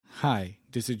Hi,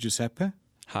 this is Giuseppe,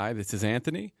 Hi, this is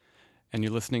Anthony, and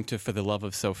you're listening to For the Love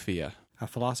of Sophia. a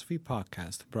philosophy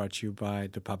podcast brought to you by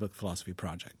the Public Philosophy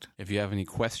Project. If you have any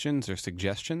questions or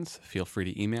suggestions, feel free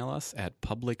to email us at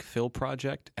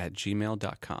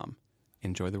publicphilproject@gmail.com.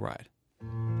 Enjoy the ride.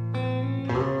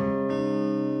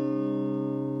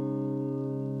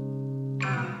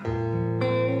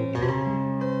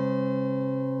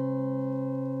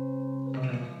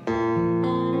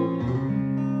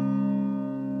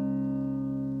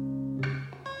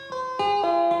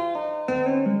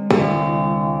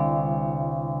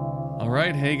 All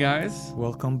right, hey guys.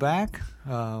 Welcome back.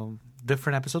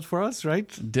 Different episode for us, right?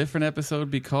 Different episode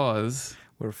because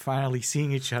We're finally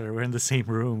seeing each other. We're in the same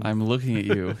room. I'm looking at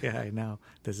you. Yeah, I know.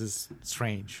 This is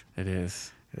strange. It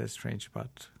is. It is strange,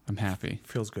 but I'm happy.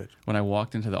 feels good. When I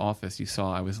walked into the office, you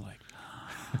saw, I was like,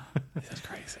 this is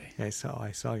crazy. Yeah, I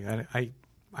saw you. I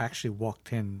actually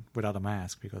walked in without a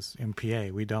mask because in PA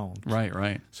we don't.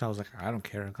 Right. So I was like, I don't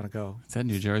care. I'm going to go. Said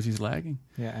New Jersey's lagging.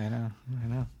 Yeah, I know.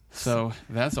 So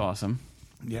that's awesome.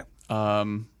 Yeah.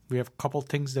 Um, We have a couple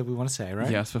things that we want to say, right?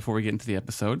 Yes, before we get into the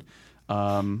episode.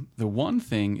 The one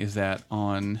thing is that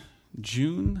on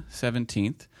June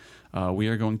 17th, we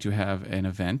are going to have an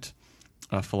event,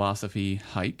 a philosophy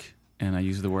hike, and I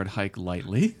use the word hike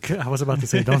lightly. I was about to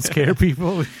say, don't scare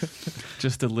people.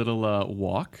 Just a little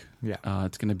walk. Yeah.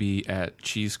 It's going to be at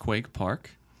Cheesequake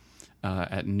Park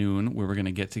at noon, where we're going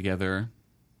to get together,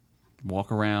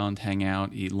 walk around, hang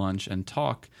out, eat lunch, and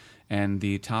talk. And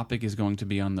the topic is going to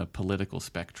be on the political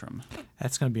spectrum.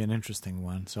 That's going to be an interesting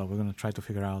one. So we're going to try to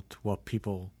figure out what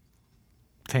people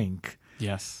think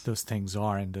Yes. those things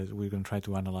are, and we're going to try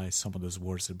to analyze some of those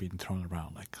words that are being thrown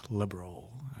around, like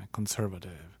liberal,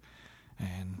 conservative,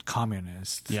 and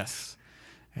communist, Yes.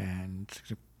 and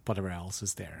whatever else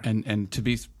is there. And to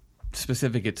be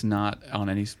specific, it's not on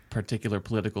any particular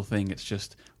political thing. It's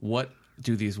just what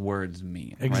do these words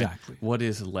mean? right? Exactly. What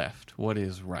is left? What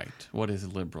is right? What is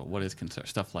liberal? What is conservative?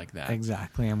 Stuff like that.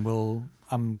 Exactly, and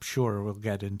I'm sure we'll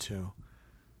get into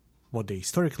what they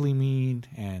historically mean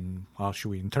and how should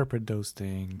we interpret those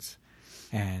things.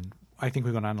 And I think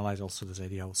we're going to analyze also this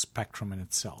idea of spectrum in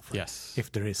itself. Right? Yes.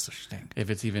 If there is such thing.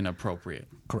 If it's even appropriate.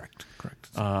 Correct.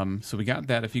 So we got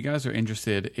that. If you guys are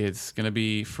interested, it's going to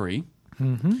be free.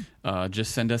 Mm-hmm.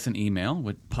 Just send us an email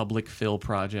with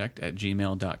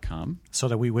publicphilproject@gmail.com. So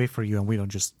that we wait for you and we don't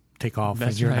just take off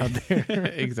That's and you're right. not there.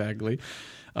 Exactly.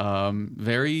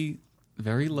 Very,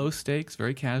 very low stakes,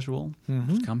 very casual. Mm-hmm.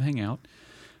 Just come hang out.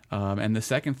 And the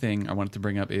second thing I wanted to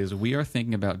bring up is we are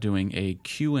thinking about doing a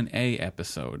Q&A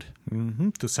episode. Mm-hmm.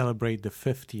 To celebrate the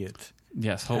 50th.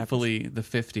 Yes, hopefully the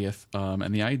 50th.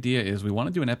 And the idea is we want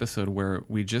to do an episode where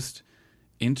we just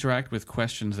interact with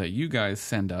questions that you guys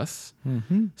send us.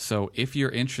 Mm-hmm. So if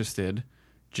you're interested,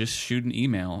 just shoot an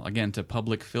email, again, to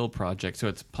Public Phil Project. So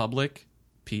it's public,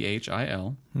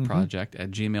 PHIL, project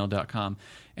 @gmail.com.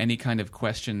 Any kind of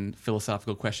question,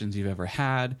 philosophical questions you've ever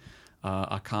had,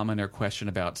 a comment or question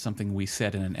about something we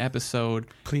said in an episode.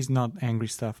 Please not angry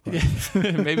stuff. But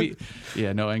Maybe,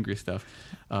 no angry stuff.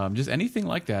 Just anything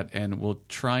like that, and we'll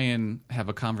try and have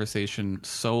a conversation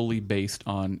solely based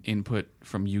on input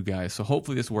from you guys. So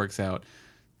hopefully this works out.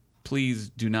 Please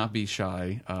do not be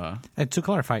shy. And to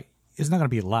clarify, it's not going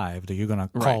to be live that you're going to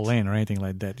call Right. in or anything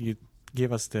like that. You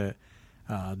give us the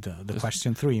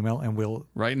question through email and we'll...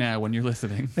 Right now, when you're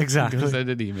listening, Exactly. go send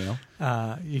an email.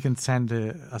 you can send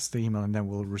us the email and then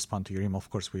we'll respond to your email. Of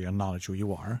course, we acknowledge who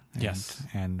you are. And, Yes.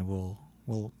 And we'll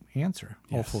answer,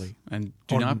 Yes. hopefully. And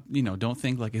Or- don't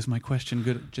think like, is my question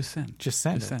good? Just send. Just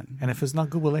send Just it. send. And if it's not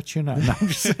good, we'll let you know. No, I'm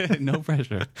just No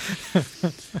pressure.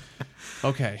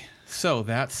 Okay, so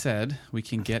that said, we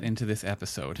can get into this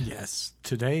episode. Yes.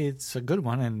 Today it's a good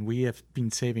one, and we have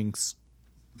been saving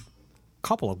a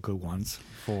couple of good ones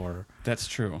for That's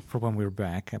true. when we're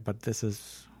back. But this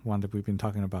is one that we've been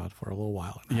talking about for a little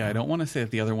while now. Yeah, I don't want to say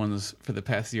that the other ones for the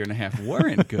past year and a half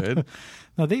weren't good.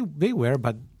 No, they were,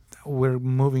 but we're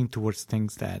moving towards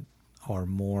things that are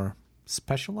more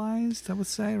specialized, I would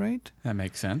say, right? That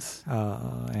makes sense.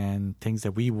 And things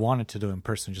that we wanted to do in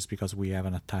person just because we have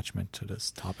an attachment to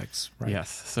these topics, right? Yes.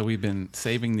 So we've been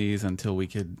saving these until we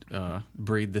could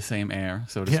breathe the same air,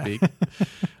 so to Yeah. speak.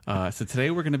 So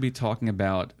today we're going to be talking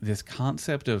about this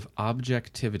concept of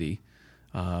objectivity,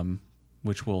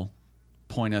 which will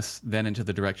point us then into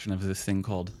the direction of this thing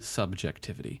called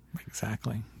subjectivity.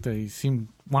 Exactly. They seem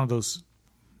one of those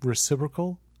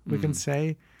reciprocal, we can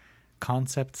say,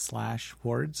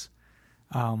 concept/words.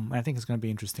 I think it's going to be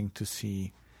interesting to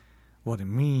see what it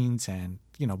means, and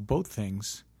both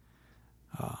things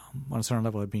on a certain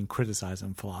level are being criticized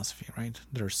in philosophy, right?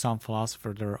 There are some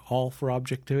philosophers that are all for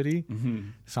objectivity,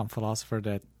 some philosophers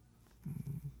that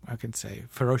I can say,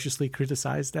 ferociously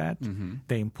criticize that,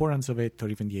 the importance of it, or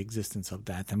even the existence of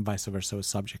that, and vice versa with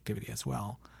subjectivity as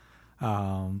well.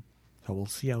 So we'll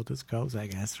see how this goes, I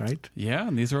guess, right? Yeah,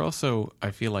 and these are also,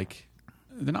 I feel like,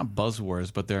 they're not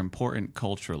buzzwords, but they're important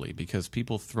culturally because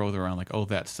people throw around like, oh,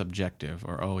 that's subjective,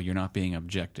 or oh, you're not being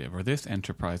objective, or this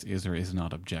enterprise is or is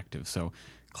not objective. So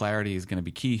clarity is going to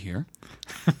be key here.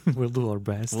 We'll do our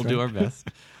best. We'll do our best.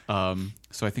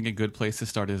 So I think a good place to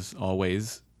start is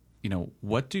always,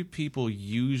 what do people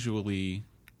usually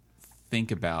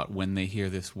think about when they hear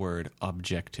this word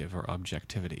objective or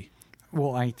objectivity?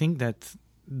 Well, I think that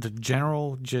the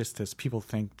general gist is people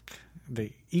think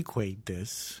they equate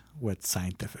this with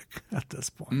scientific at this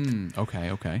point.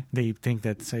 Okay. They think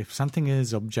that if something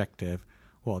is objective,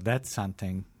 well, that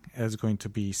something is going to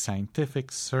be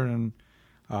scientific, certain,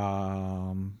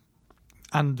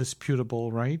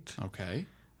 undisputable, right? Okay.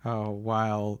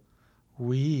 While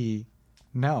we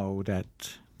know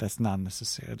that that's not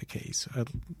necessarily the case,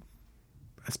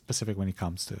 specific when it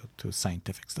comes to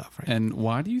scientific stuff, right? And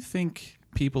why do you think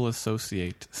people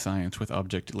associate science with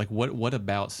objective? Like, what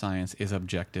about science is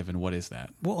objective, and what is that?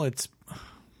 Well, it's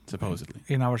supposedly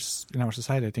in our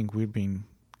society. I think we've been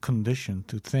conditioned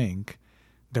to think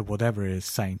that whatever is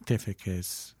scientific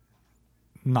is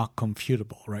not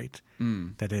confutable, right?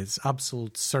 That is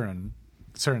absolute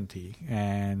certainty,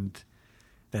 and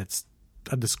that's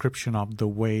a description of the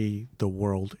way the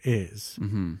world is,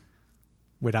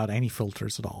 without any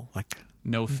filters at all, like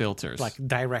no filters, like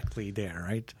directly there,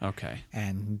 right? Okay.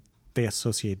 And they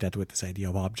associate that with this idea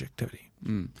of objectivity.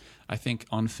 I think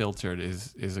unfiltered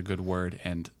is a good word,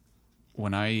 and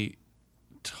when I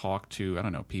talk to, I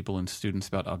don't know, people and students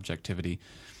about objectivity,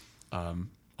 I'll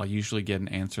usually get an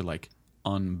answer like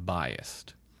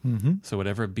unbiased. So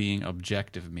whatever being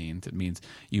objective means, it means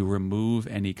you remove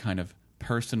any kind of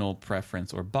personal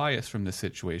preference or bias from the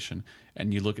situation,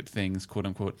 and you look at things, quote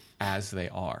unquote, as they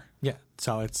are. Yeah.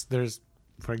 So there's,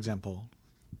 for example,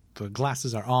 the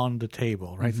glasses are on the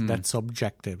table, right? That's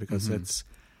objective because it's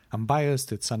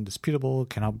unbiased, it's undisputable,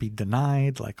 cannot be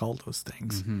denied, like all those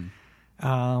things.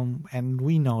 And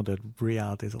we know that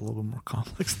reality is a little bit more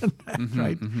complex than that,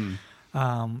 right?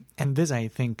 And this, I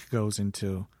think, goes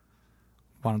into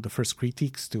one of the first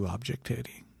critiques to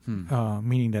objectivity,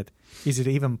 meaning that is it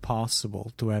even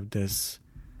possible to have this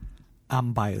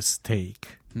unbiased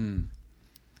take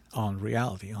on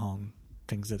reality, on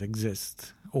things that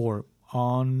exist, or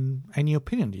on any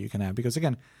opinion that you can have? Because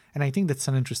again, and I think that's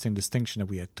an interesting distinction that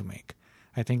we had to make.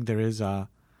 I think there is a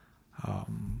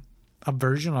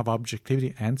version of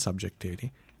objectivity and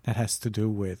subjectivity that has to do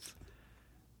with,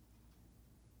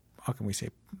 how can we say,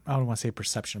 I don't want to say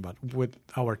perception, but with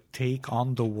our take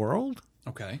on the world.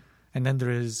 Okay. And then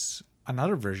there is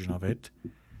another version of it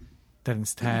that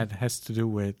instead has to do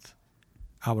with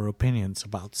our opinions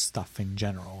about stuff in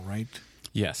general, right?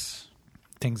 Yes.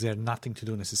 Things that have nothing to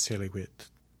do necessarily with,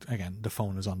 again, the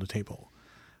phone is on the table,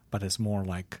 but it's more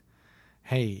like,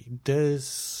 hey,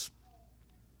 this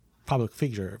public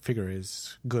figure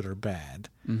is good or bad,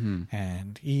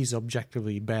 and he's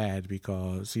objectively bad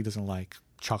because he doesn't like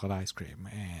chocolate ice cream,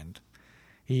 and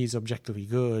he's objectively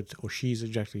good, or she's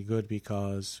objectively good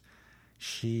because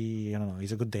she, I don't know,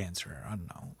 he's a good dancer. I don't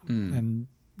know. And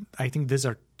I think these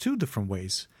are two different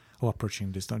ways of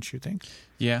approaching this, don't you think?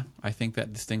 Yeah, I think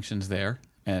that distinction's there.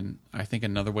 And I think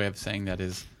another way of saying that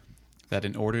is that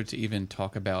in order to even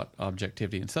talk about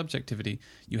objectivity and subjectivity,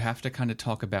 you have to kind of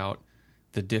talk about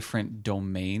the different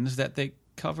domains that they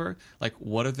cover. Like,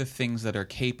 what are the things that are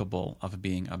capable of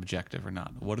being objective or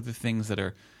not? What are the things that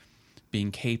are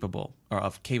being capable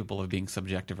of being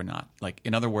subjective or not? Like,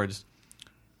 in other words,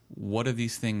 what are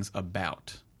these things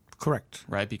about? Correct.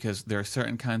 Right? Because there are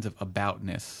certain kinds of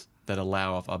aboutness that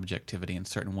allow of objectivity and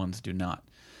certain ones do not.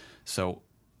 So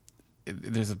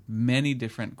there's many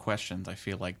different questions, I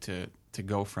feel like, to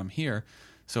go from here.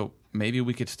 So maybe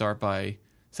we could start by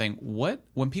saying,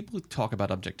 when people talk about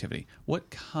objectivity, what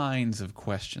kinds of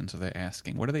questions are they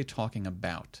asking? What are they talking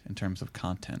about in terms of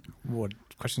content? What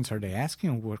questions are they asking,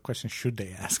 or what questions should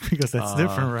they ask? Because that's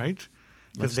different, right?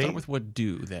 Let's start with what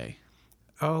do they?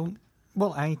 Oh,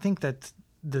 well, I think that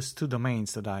these two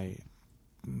domains that I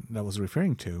was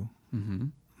referring to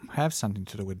have something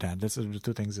to do with that. These are the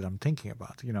two things that I'm thinking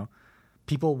about.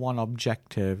 People want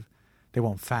objective, they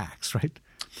want facts, right?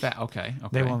 Okay.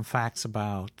 They want facts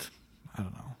about, I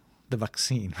don't know, the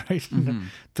vaccine, right?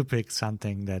 To pick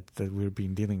something that we've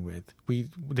been dealing with.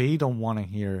 They don't want to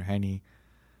hear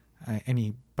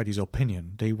anybody's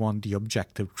opinion. They want the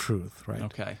objective truth, right?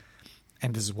 Okay.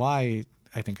 And this is why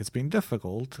I think it's been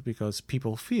difficult, because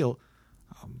people feel,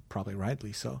 probably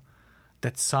rightly so,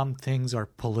 that some things are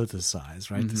politicized,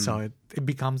 right? So it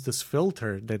becomes this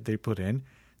filter that they put in.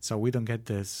 So we don't get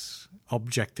this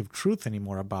objective truth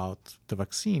anymore about the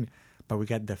vaccine, but we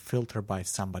get the filter by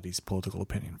somebody's political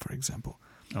opinion, for example.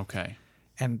 Okay.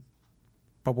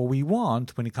 But what we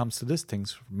want when it comes to these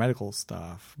things, medical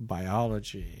stuff,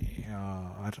 biology,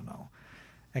 I don't know,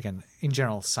 again, in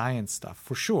general, science stuff,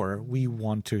 for sure, we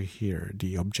want to hear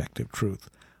the objective truth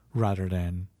rather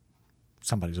than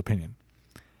somebody's opinion.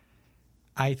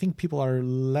 I think people are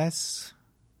less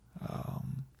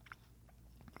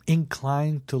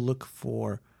inclined to look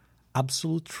for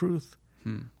absolute truth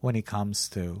when it comes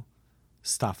to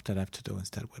stuff that have to do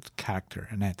instead with character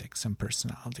and ethics and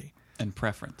personality. And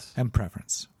preference.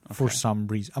 For some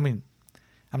reason. I mean,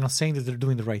 I'm not saying that they're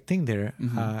doing the right thing there,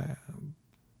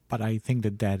 but I think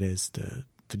that is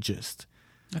the gist.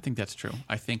 I think that's true.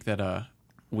 I think that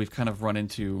we've kind of run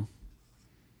into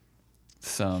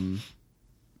some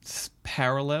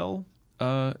parallel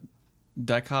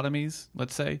dichotomies,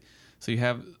 let's say. So you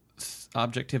have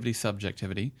objectivity,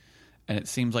 subjectivity, and it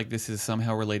seems like this is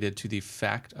somehow related to the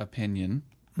fact-opinion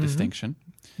distinction.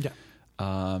 Yeah.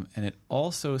 And it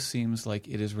also seems like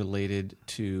it is related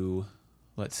to,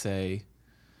 let's say,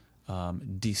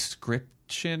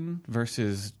 description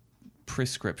versus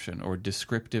prescription, or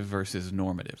descriptive versus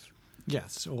normative.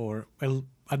 Yes, or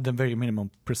at the very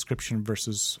minimum, prescription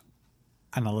versus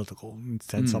analytical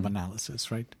instead of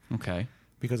analysis, right? Okay.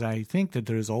 Because I think that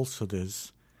there is also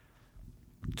this,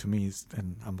 to me,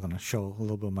 and I'm going to show a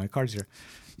little bit of my cards here,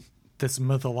 this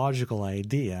mythological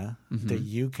idea that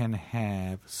you can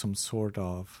have some sort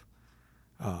of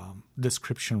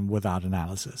description without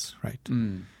analysis, right?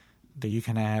 That you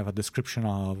can have a description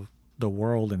of the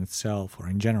world in itself or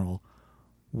in general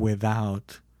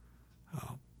without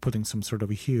putting some sort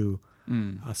of a hue,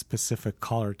 a specific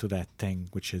color to that thing,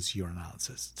 which is your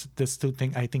analysis. This two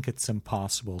thing, I think it's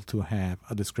impossible to have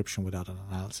a description without an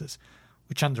analysis,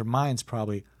 which undermines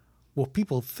probably what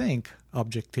people think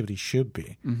objectivity should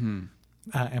be,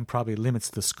 and probably limits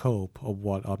the scope of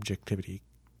what objectivity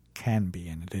can be,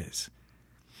 and it is.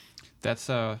 That's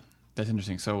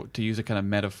interesting. So to use a kind of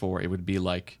metaphor, it would be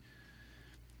like,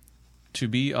 to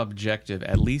be objective,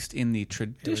 at least in the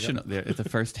traditional, it's the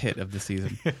first hit of the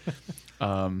season.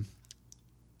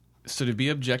 So to be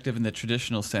objective in the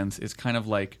traditional sense is kind of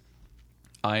like,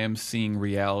 I am seeing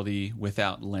reality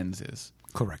without lenses.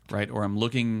 Correct. Right? Or I'm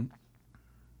looking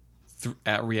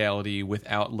at reality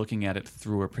without looking at it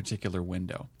through a particular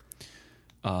window.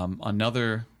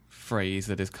 Another phrase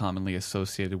that is commonly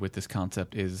associated with this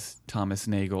concept is Thomas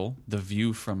Nagel, the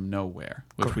view from nowhere,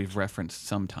 which Correct. we've referenced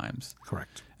sometimes.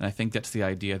 Correct. And I think that's the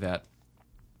idea that,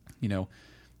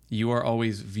 you are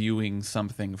always viewing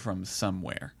something from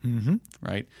somewhere,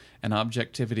 right? And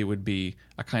objectivity would be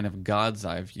a kind of God's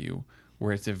eye view,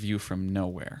 where it's a view from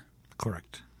nowhere.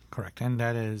 Correct. And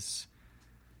that is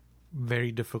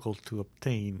very difficult to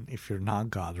obtain if you're not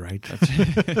God, right?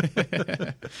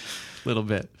 A little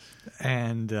bit.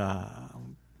 And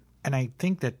I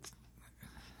think that,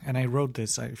 and I wrote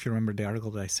this, if you remember the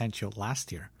article that I sent you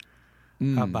last year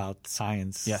about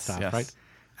science stuff, right?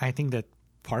 I think that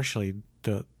partially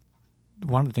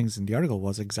one of the things in the article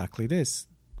was exactly this.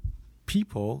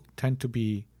 People tend to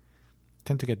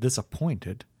get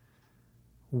disappointed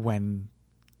when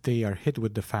they are hit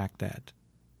with the fact that,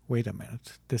 wait a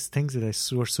minute, these things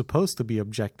that were supposed to be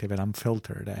objective and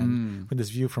unfiltered and with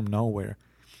this view from nowhere,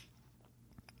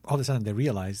 all of a sudden they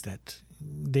realize that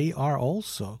they are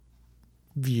also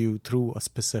viewed through a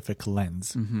specific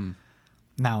lens.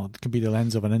 Now, it could be the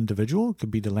lens of an individual, it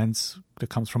could be the lens that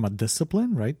comes from a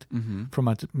discipline, right? From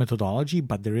a methodology,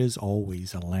 but there is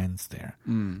always a lens there.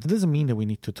 That doesn't mean that we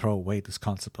need to throw away this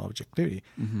concept of objectivity.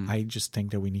 I just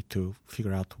think that we need to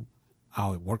figure out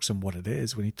how it works and what it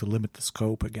is. We need to limit the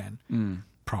scope again,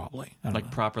 probably. I don't know.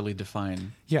 Properly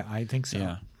define. Yeah, I think so.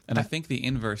 Yeah. And I think the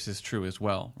inverse is true as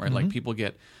well, right? Like people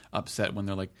get upset when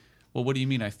they're like, well, what do you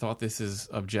mean? I thought this is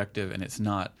objective and it's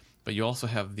not. But you also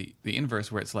have the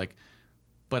inverse where it's like,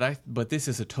 but this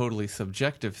is a totally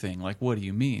subjective thing. Like, what do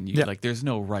you mean? Like, there's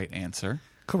no right answer.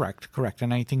 Correct.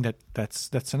 And I think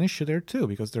that's an issue there too,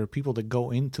 because there are people that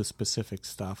go into specific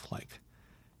stuff like,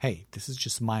 hey, this is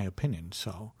just my opinion.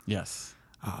 So yes,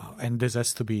 and this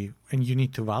has to be, and you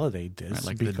need to validate this. Right,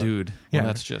 like because, the dude. Well,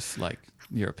 that's just like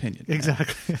your opinion.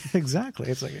 Exactly. Exactly.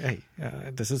 It's like, hey,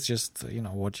 this is just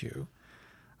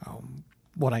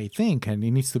what I think, and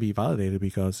it needs to be validated,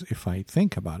 because if I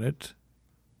think about it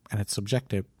and it's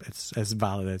subjective, it's as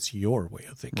valid as your way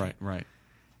of thinking. Right.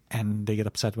 And they get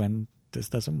upset when this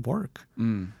doesn't work.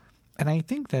 And I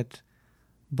think that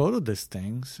both of these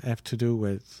things have to do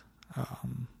with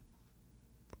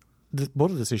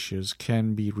both of these issues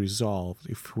can be resolved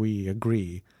if we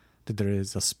agree that there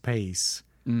is a space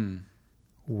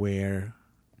where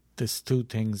these two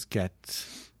things get,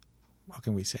 how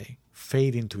can we say,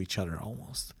 fade into each other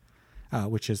almost,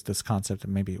 which is this concept,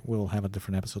 and maybe we'll have a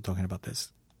different episode talking about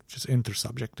this, which is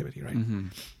intersubjectivity, right?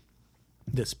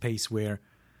 The space where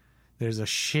there's a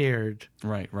shared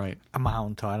right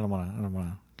amount. I don't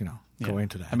want to, go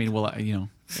into that. I mean, well,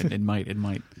 it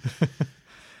might.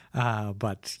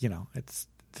 But it's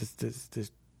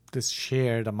this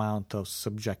shared amount of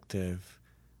subjective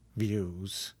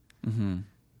views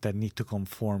that need to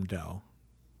conform, though,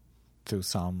 to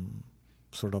some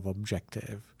sort of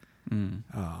objective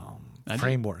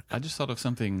framework. I just thought of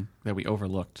something that we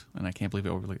overlooked, and I can't believe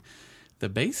we overlooked. The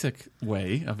basic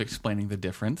way of explaining the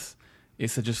difference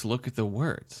is to just look at the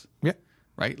words. Yeah.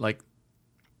 Right? Like,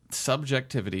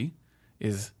 subjectivity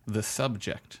is the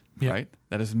subject, right?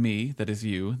 That is me, that is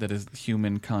you, that is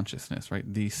human consciousness, right?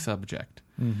 The subject.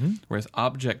 Whereas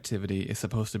objectivity is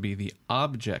supposed to be the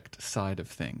object side of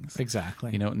things.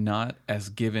 Exactly. Not as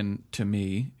given to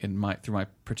me through my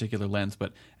particular lens,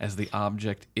 but as the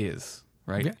object is,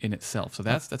 right, in itself. So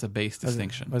that's a base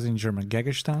distinction. Was in German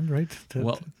Gegenstand, right?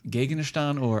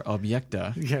 Gegenstand or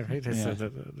Objekte. Yeah, right. It's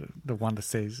the one that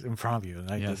stays in front of you,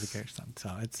 right? Yes. That's the Gegenstand.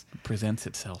 So it presents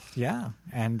itself. Yeah,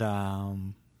 and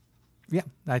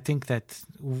I think that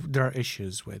there are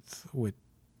issues with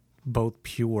both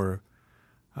pure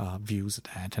views of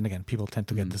that, and again, people tend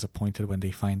to get disappointed when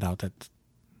they find out that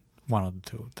one of the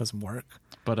two doesn't work.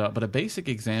 But a basic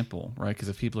example, right? Because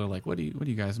if people are like, "What do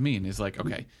you guys mean?" Is like,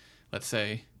 okay, let's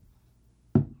say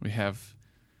we have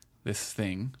this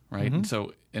thing, right? And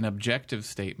so an objective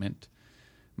statement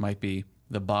might be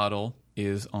the bottle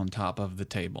is on top of the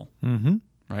table,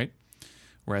 right?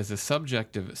 Whereas a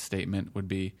subjective statement would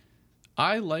be,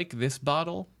 I like this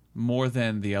bottle more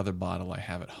than the other bottle I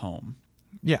have at home.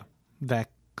 Yeah, that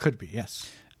could be,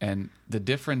 yes. And the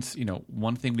difference,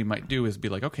 one thing we might do is be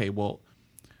like, okay, well,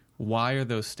 why are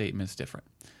those statements different?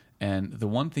 And the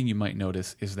one thing you might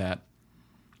notice is that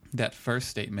first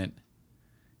statement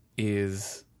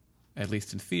is, at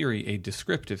least in theory, a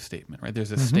descriptive statement, right?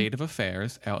 There's a state of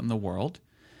affairs out in the world,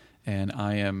 and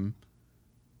I am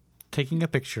taking a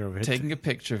picture of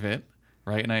it,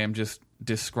 right? And I am just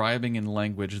describing in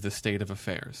language the state of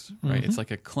affairs, right? It's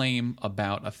like a claim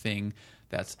about a thing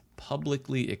that's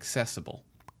publicly accessible.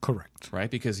 Correct. Right?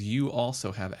 Because you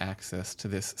also have access to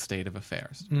this state of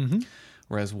affairs.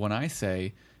 Whereas when I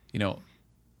say,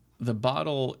 the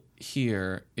bottle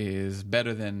here is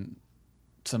better than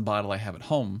some bottle I have at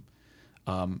home,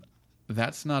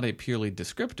 that's not a purely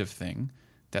descriptive thing.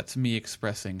 That's me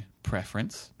expressing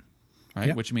preference, right?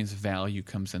 Yeah. Which means value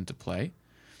comes into play.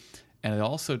 And it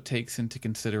also takes into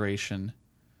consideration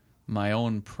my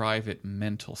own private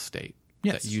mental state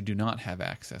that you do not have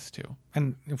access to.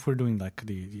 And if we're doing like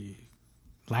the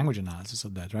language analysis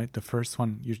of that, right? The first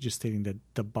one, you're just stating that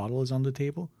the bottle is on the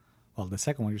table. Well, the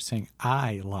second one, you're saying,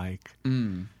 I like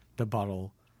the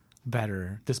bottle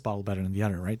better, this bottle better than the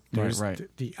other, right? Right.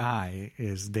 The I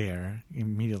is there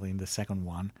immediately in the second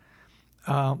one.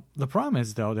 The problem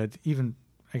is, though, that even,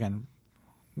 again,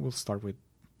 we'll start with,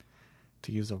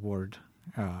 to use a word,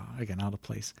 again, out of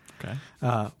place. Okay.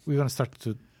 We're going to start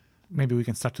to, maybe we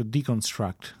can start to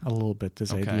deconstruct a little bit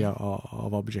this idea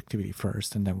of objectivity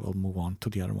first, and then we'll move on to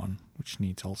the other one, which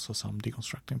needs also some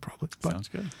deconstructing probably. But, sounds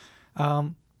good.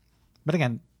 But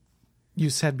again, you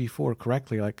said before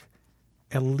correctly, like,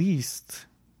 at least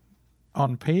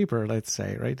on paper, let's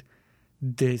say, right,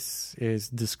 this is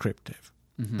descriptive.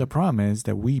 The problem is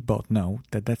that we both know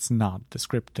that that's not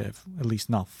descriptive, at least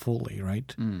not fully,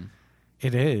 right?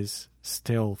 It is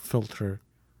still filtered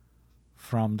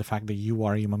from the fact that you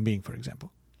are a human being, for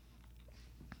example,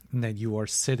 and that you are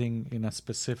sitting in a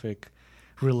specific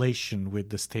relation with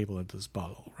this table and this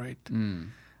bottle, right?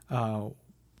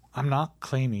 I'm not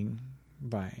claiming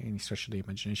by any stretch of the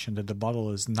imagination that the bottle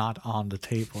is not on the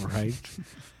table, right?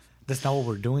 That's not what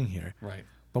we're doing here. Right.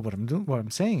 But what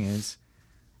I'm saying is,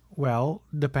 well,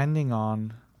 depending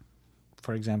on,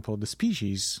 for example, the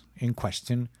species in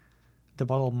question, the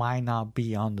bottle might not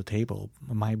be on the table,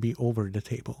 it might be over the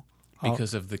table.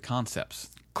 Because of the concepts.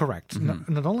 Correct.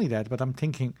 Not only that, but I'm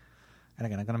thinking, and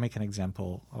again, I'm going to make an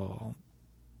example,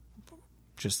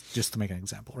 just to make an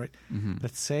example, right?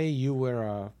 Let's say you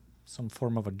were some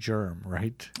form of a germ,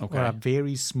 right? Okay. Or a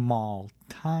very small,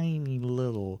 tiny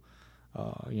little,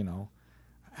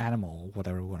 animal,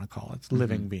 whatever we want to call it,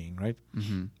 living being, right?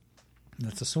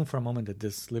 Let's assume for a moment that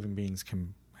these living beings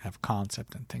can have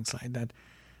concept and things like that.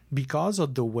 Because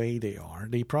of the way they are,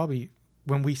 they probably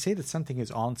when we say that something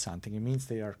is on something, it means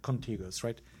they are contiguous,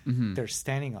 right? They're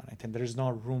standing on it, and there's no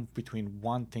room between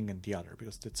one thing and the other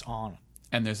because it's on.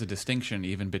 And there's a distinction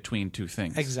even between two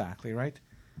things. Exactly, right?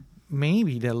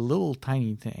 Maybe that little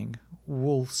tiny thing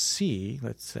will see,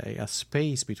 let's say, a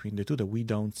space between the two that we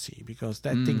don't see because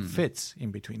that thing fits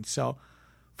in between. So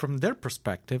from their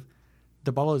perspective,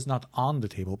 the bottle is not on the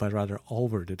table, but rather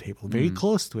over the table. Very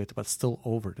close to it, but still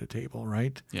over the table,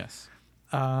 right? Yes.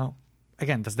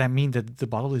 Again, does that mean that the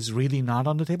bottle is really not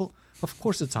on the table? Of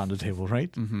course it's on the table,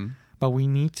 right? But we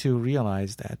need to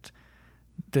realize that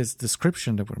this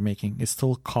description that we're making is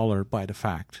still colored by the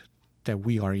fact that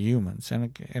we are humans. And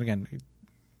again,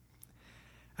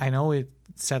 I know it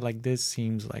said like this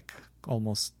seems like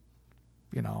almost,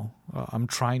 I'm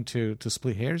trying to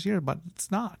split hairs here, but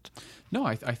it's not. No,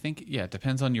 I think, it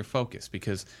depends on your focus,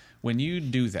 because when you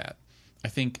do that, I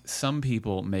think some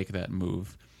people make that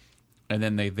move and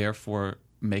then they therefore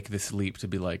make this leap to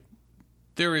be like,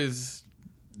 there is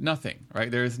nothing,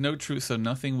 right? There is no truth, so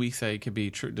nothing we say could be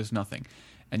true. There's nothing.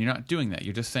 And you're not doing that.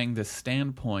 You're just saying the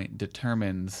standpoint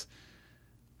determines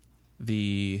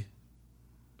the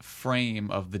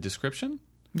frame of the description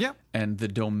and the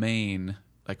domain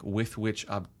like with which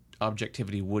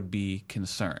objectivity would be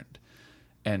concerned.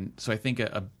 And so I think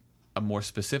a more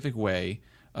specific way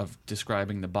of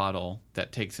describing the bottle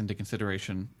that takes into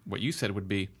consideration what you said would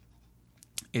be,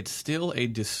 it's still a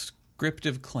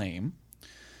descriptive claim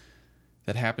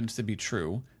that happens to be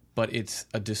true, but it's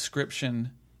a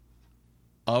description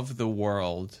of the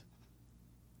world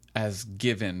as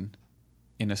given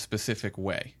in a specific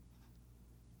way.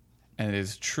 And it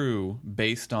is true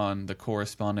based on the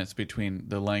correspondence between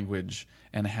the language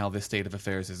and how the state of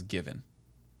affairs is given.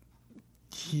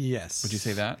 Yes. Would you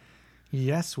say that?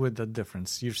 Yes, with the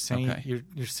difference. You're saying Okay.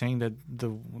 you're saying that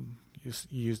you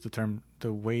use the term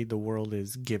the way the world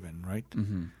is given, right?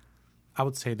 Mm-hmm. I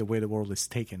would say the way the world is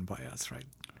taken by us, right?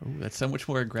 Ooh, that's so much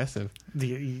more aggressive.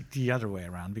 The other way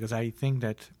around, because I think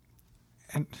that,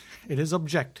 and it is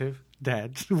objective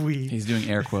that we. He's doing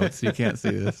air quotes. You can't see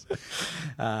this.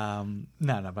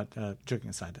 But joking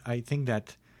aside, I think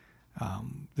that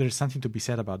there's something to be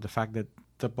said about the fact that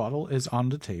the bottle is on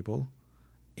the table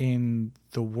in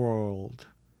the world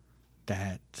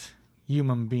that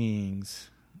human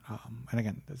beings, and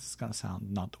again, this is going to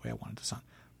sound not the way I want it to sound,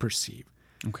 perceive.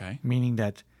 Okay. Meaning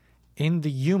that in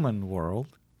the human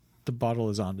world, the bottle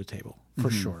is on the table, for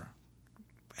sure.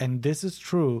 And this is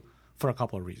true for a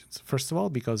couple of reasons. First of all,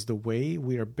 because the way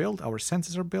we are built, our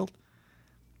senses are built,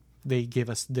 they give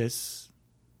us this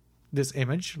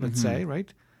image, let's say,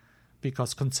 right?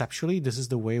 Because conceptually, this is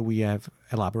the way we have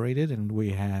elaborated and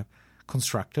we have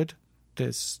constructed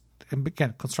this. And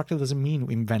again, constructed doesn't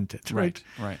mean invented, right?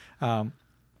 Right.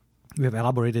 We have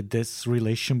elaborated this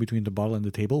relation between the bottle and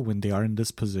the table when they are in this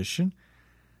position.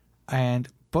 And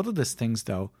both of these things,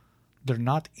 though, they're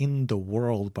not in the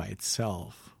world by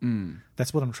itself.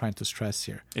 That's what I'm trying to stress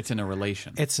here. It's in a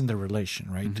relation. It's in the relation,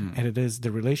 right? And it is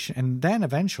the relation. And then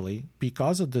eventually,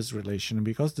 because of this relation,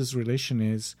 because this relation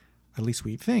is, at least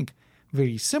we think,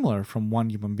 very similar from one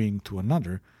human being to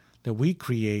another, that we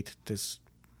create this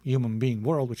human being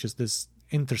world, which is this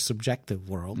intersubjective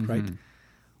world, right?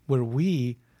 Where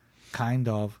we kind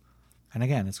of, and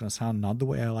again, it's going to sound not the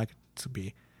way I like it to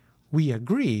be, we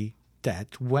agree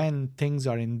that when things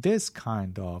are in this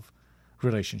kind of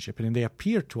relationship and they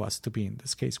appear to us to be in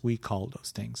this case, we call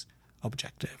those things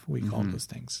objective. We call those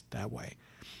things that way.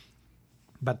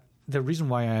 But the reason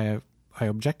why I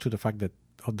object to the fact that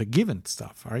of the given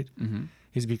stuff, right,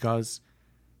 is because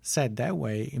said that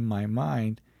way, in my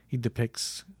mind, it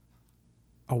depicts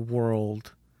a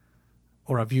world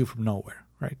or a view from nowhere,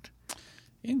 right?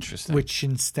 Interesting. Which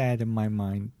instead, in my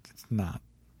mind, it's not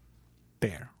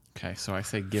there. Okay, so I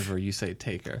say giver, you say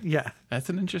taker. Yeah. That's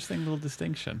an interesting little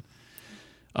distinction.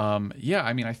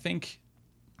 I think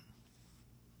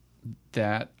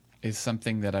that is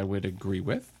something that I would agree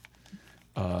with.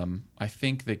 I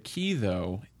think the key,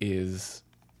 though, is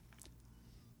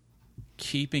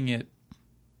keeping it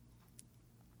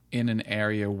in an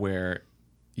area where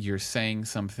you're saying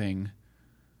something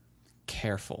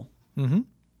careful.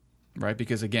 Right?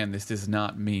 Because, again, this does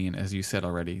not mean, as you said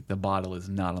already, the bottle is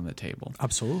not on the table.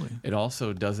 Absolutely. It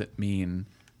also doesn't mean,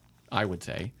 I would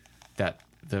say, that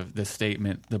the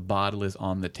statement, the bottle is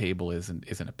on the table is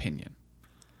an opinion.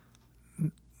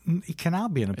 It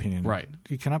cannot be an opinion. Right.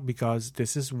 It cannot, because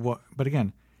this is what, but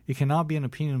again, it cannot be an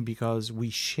opinion because we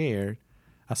share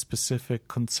a specific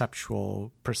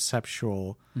conceptual,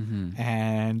 perceptual,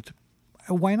 and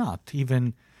why not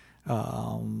even,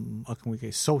 how can we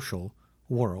say, social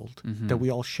world that we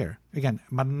all share. Again,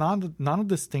 but none of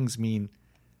these things mean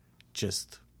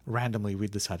just randomly we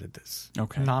decided this.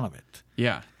 Okay. None of it.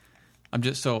 Yeah. I'm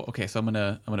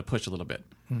gonna push a little bit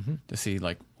to see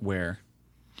like where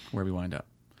we wind up.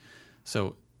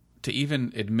 So to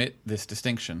even admit this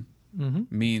distinction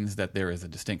means that there is a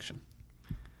distinction.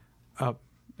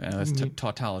 That's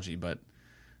tautology, but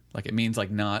like it means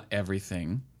like not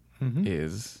everything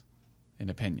is an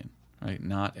opinion, right?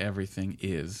 Not everything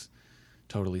is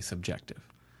totally subjective.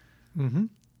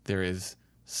 There is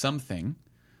something,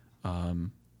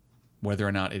 whether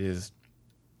or not it is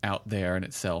out there in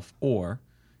itself or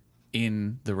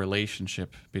in the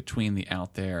relationship between the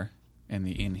out there and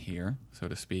the in here, so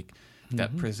to speak,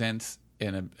 that presents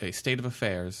in a state of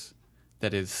affairs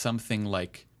that is something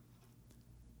like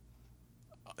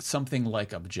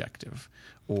objective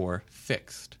or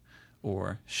fixed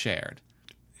or shared.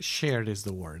 Shared is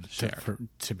the word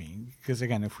to me. Because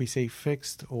again, if we say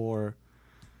fixed or...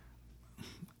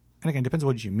 And again, it depends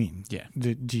what you mean. Yeah.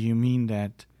 Do you mean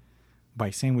that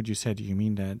by saying what you said, do you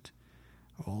mean that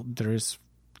there is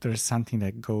something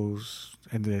that goes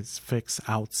and is fixed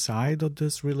outside of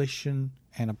this relation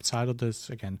and outside of this,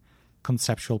 again,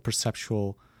 conceptual,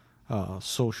 perceptual,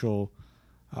 social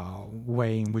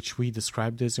way in which we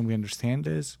describe this and we understand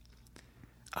this?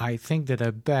 I think that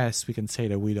at best we can say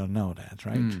that we don't know that,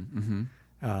 right?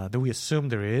 That we assume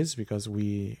there is because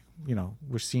we're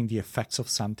seeing the effects of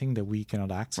something that we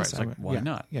cannot access. Right, it's like, why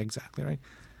not? Yeah, exactly, right?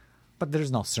 But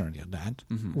there's no certainty of that.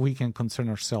 We can concern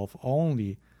ourselves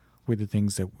only with the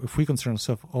things that, if we concern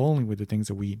ourselves only with the things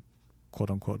that we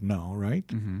quote unquote know, right?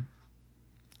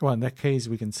 Well, in that case,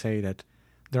 we can say that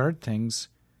there are things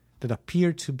that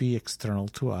appear to be external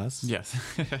to us. Yes.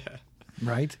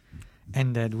 Right?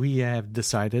 And that we have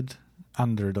decided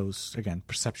under those, again,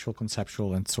 perceptual,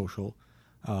 conceptual, and social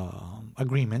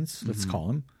agreements, let's call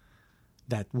them,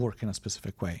 that work in a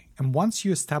specific way. And once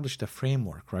you establish the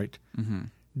framework, right,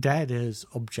 that is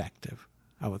objective,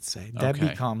 I would say. That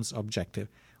becomes objective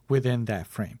within that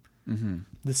frame.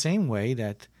 The same way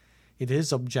that it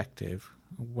is objective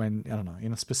when, I don't know,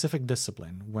 in a specific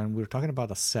discipline, when we're talking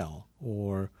about a cell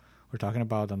or we're talking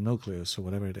about a nucleus or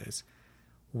whatever it is,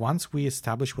 once we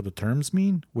establish what the terms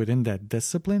mean within that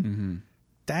discipline,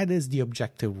 that is the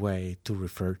objective way to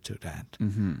refer to that.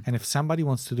 And if somebody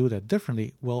wants to do that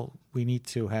differently, well, we need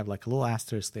to have like a little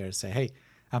asterisk there and say, hey,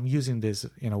 I'm using this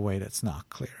in a way that's not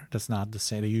clear. That's not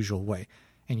the usual way.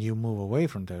 And you move away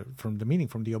from the meaning,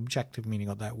 from the objective meaning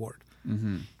of that word.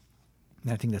 And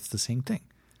I think that's the same thing.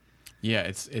 Yeah,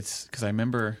 it's because I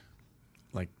remember,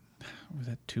 like, was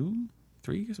that 2-3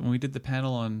 years when we did the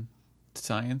panel on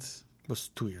science? It was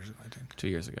 2 years ago, I think. 2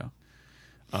 years ago.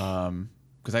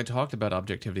 Because I talked about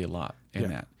objectivity a lot in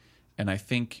that. And I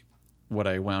think what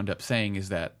I wound up saying is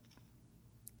that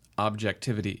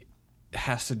objectivity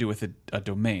has to do with a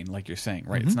domain, like you're saying,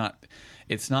 right?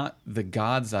 It's not the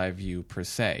God's eye view per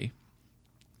se,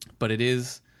 but it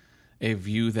is a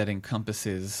view that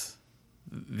encompasses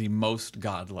the most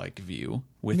godlike view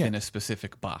within a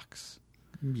specific box.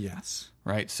 Yes.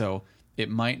 Right? So it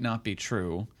might not be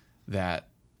true that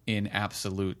in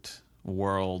absolute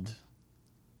world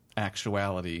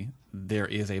actuality there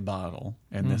is a bottle,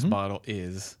 and this bottle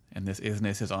is, and this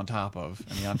isness is on top of,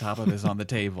 and the on top of is on the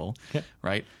table,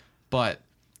 right? But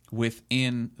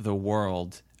within the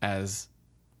world as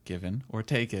given or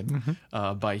taken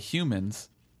by humans,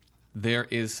 there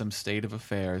is some state of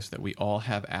affairs that we all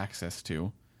have access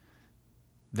to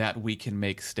that we can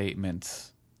make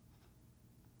statements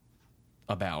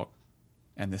about,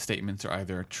 and the statements are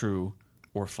either true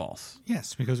or false.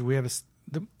 Yes, because we have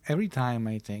every time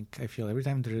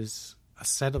there is a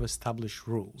set of established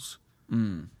rules,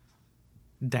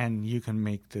 then you can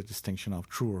make the distinction of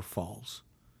true or false.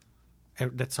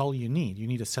 That's all you need. You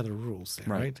need a set of rules there,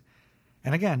 right?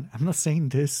 And again, I'm not saying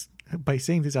this. By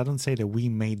saying this, I don't say that we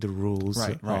made the rules.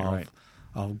 Right.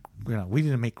 We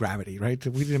didn't make gravity, right?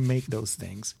 We didn't make those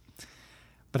things.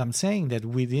 But I'm saying that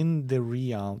within the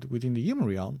human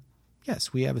realm,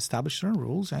 yes, we have established certain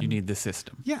rules. And you need the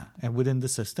system. Yeah, and within the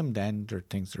system, then there are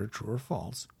things that are true or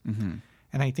false. And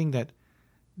I think that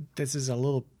this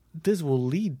will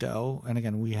lead, though, and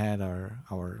again, we had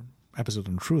our episode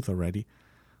on truth already,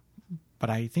 but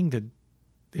I think that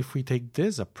if we take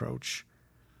this approach,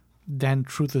 then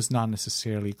truth is not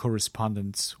necessarily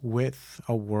correspondence with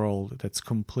a world that's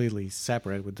completely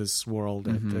separate with this world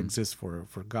that exists for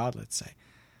God, let's say.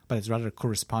 But it's rather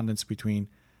correspondence between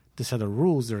the set of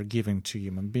rules that are given to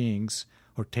human beings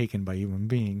or taken by human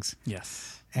beings.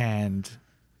 Yes. And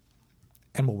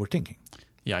what we're thinking.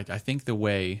 Yeah, I think the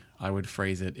way I would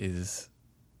phrase it is,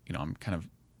 I'm kind of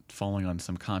falling on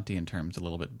some Kantian terms a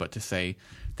little bit, but to say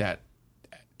that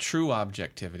true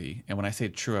objectivity, and when I say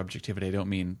true objectivity, I don't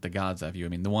mean the God's eye view. I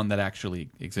mean the one that actually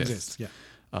exists. Yeah.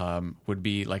 Would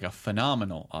be like a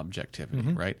phenomenal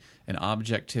objectivity, right? An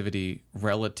objectivity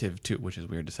relative to, which is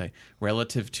weird to say,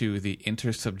 relative to the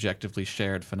intersubjectively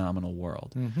shared phenomenal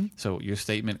world. So your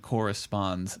statement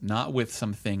corresponds not with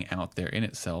something out there in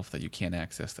itself that you can't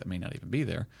access that may not even be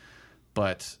there,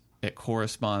 but it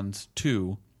corresponds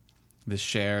to the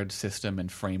shared system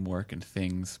and framework and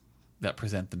things that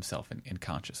present themselves in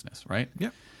consciousness, right? Yeah.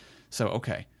 So,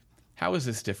 okay. How is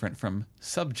this different from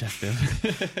subjective?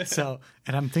 So,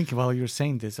 and I'm thinking while you're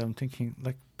saying this, I'm thinking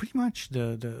like pretty much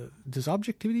this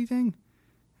objectivity thing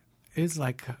is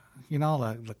like,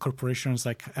 like the corporations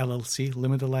like LLC,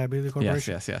 limited liability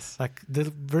corporation. Yes. Like the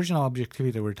version of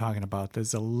objectivity that we're talking about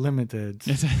is a limited,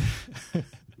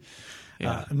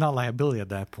 not liability at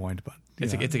that point, but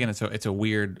it's a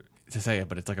weird to say it,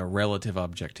 but it's like a relative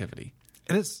objectivity.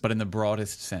 It is, but in the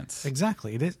broadest sense.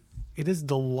 Exactly. It is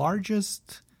the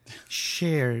largest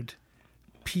shared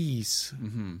piece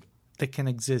that can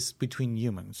exist between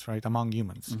humans, right? Among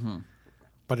humans.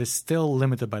 But it's still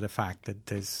limited by the fact that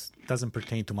this doesn't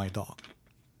pertain to my dog.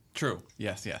 True.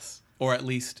 Yes. Or at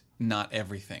least not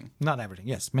everything. Not everything.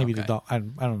 Yes. Maybe the dog. I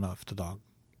don't know if the dog.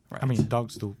 Right. I mean,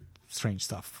 dogs do strange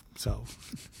stuff. So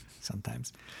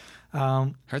sometimes.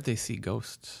 Heard they see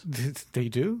ghosts. They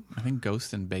do? I think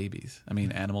ghosts and babies. I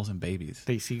mean, animals and babies.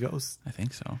 They see ghosts? I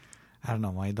think so. I don't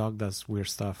know. My dog does weird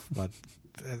stuff, but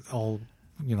it all,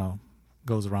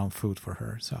 goes around food for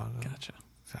her. So gotcha.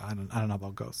 So I don't know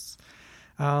about ghosts.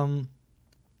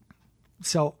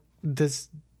 So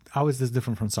how is this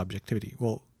different from subjectivity?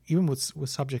 Well, even with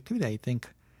subjectivity, I think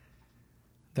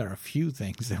there are a few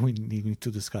things that we need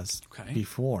to discuss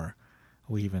before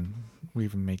we even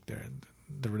make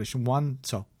the relation. One,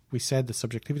 so we said the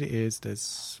subjectivity is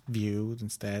this view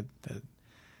instead that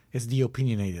is the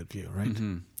opinionated view, right?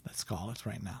 Let's call it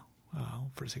right now,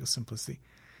 for the sake of simplicity.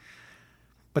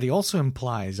 But it also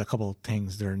implies a couple of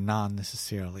things that are not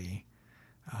necessarily,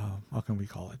 how can we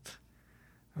call it?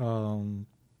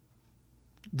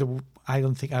 I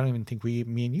don't even think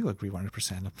me and you agree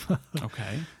 100%.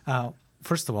 Okay.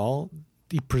 First of all,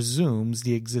 it presumes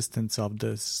the existence of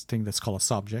this thing that's called a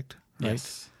subject, right?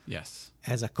 Yes.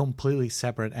 As a completely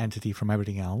separate entity from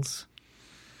everything else.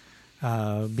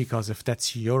 Because if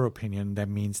that's your opinion, that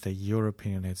means that your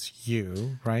opinion is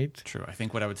you, right? True. I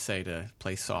think what I would say to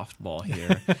play softball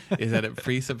here is that it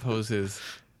presupposes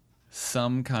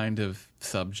some kind of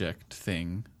subject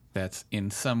thing that's in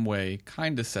some way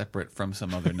kind of separate from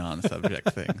some other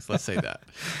non-subject things. Let's say that.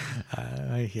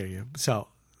 I hear you. So,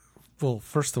 well,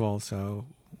 first of all,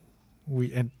 we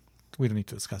don't need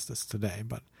to discuss this today,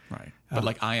 but right.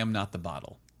 But I am not the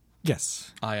bottle.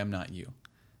 Yes. I am not you.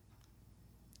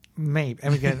 Maybe. I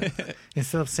mean, again,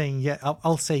 instead of saying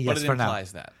I'll say yes for now. But it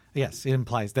implies that. Yes, it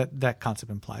implies that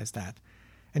concept implies that.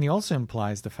 And it also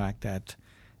implies the fact that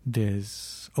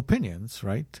these opinions,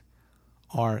 right,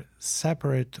 are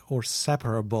separate or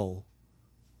separable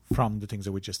from the things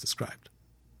that we just described.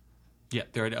 Yeah,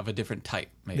 they're of a different type,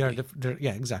 maybe.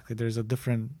 Yeah, exactly. It's a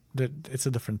different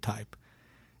type.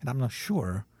 And I'm not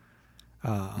sure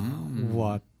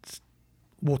what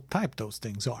type those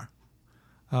things are.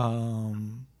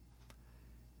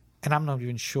 And I'm not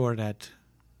even sure that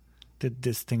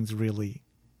these things really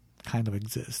kind of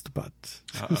exist, but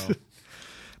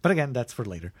but again, that's for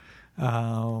later.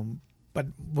 But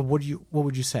what would you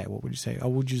say? What would you say? How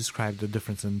would you describe the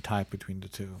difference in type between the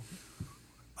two?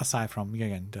 Aside from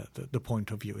again the point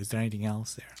of view, is there anything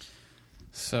else there?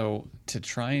 So to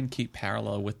try and keep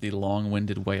parallel with the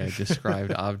long-winded way I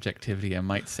described objectivity, I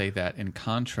might say that in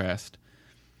contrast,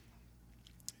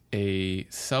 a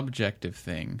subjective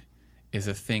thing is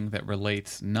a thing that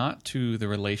relates not to the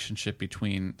relationship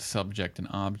between subject and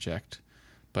object,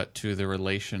 but to the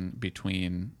relation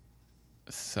between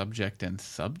subject and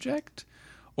subject,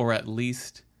 or at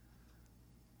least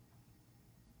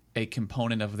a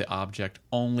component of the object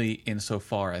only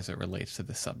insofar as it relates to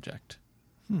the subject.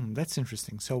 That's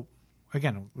interesting. So,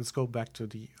 again, let's go back to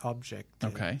the object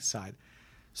side.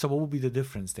 So what would be the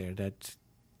difference there? That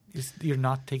you're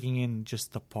not taking in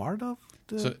just the part of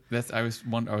the... So I was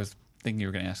thinking you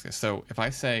were going to ask this. So if I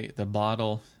say the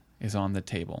bottle is on the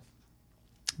table,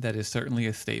 that is certainly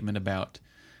a statement about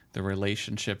the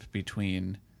relationship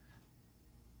between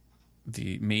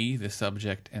the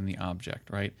subject, and the object,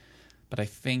 right? But I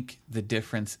think the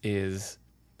difference is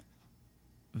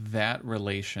that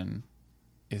relation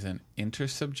is an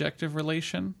intersubjective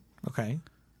relation. Okay.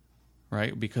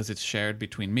 Right? Because it's shared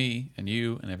between me and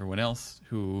you and everyone else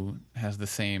who has the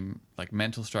same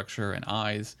mental structure and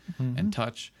eyes and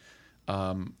touch.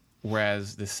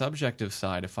 Whereas the subjective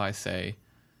side, if I say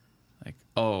Like,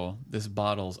 oh, this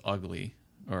bottle's ugly.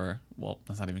 Or, well,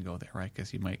 let's not even go there, right?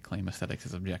 Because you might claim aesthetics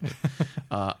is objective.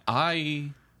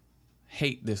 I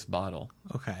hate this bottle.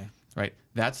 Okay. Right?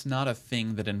 That's not a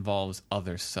thing that involves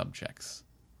other subjects.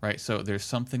 Right? So there's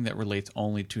something that relates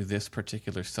only to this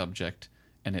particular subject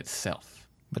and itself.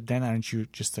 But then aren't you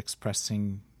just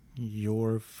expressing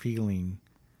your feeling,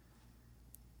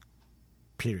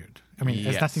 period? I mean,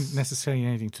 Yes. it's nothing necessarily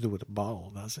anything to do with the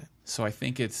bottle, does it? So I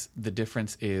think the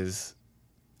difference is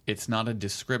it's not a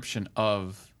description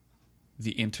of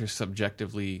the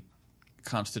intersubjectively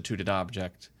constituted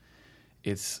object.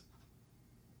 It's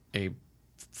a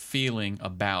feeling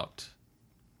about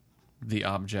the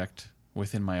object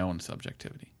within my own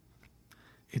subjectivity.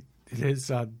 It is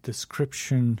a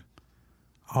description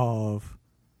of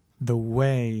the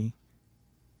way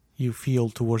you feel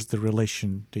towards the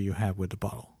relation that you have with the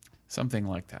bottle. Something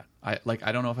like that.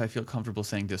 I don't know if I feel comfortable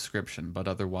saying description, but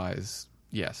otherwise,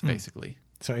 yes, basically.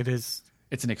 So it's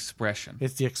It's an expression.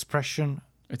 the expression.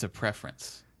 It's a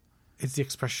preference. It's the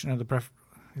expression of the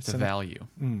It's a value.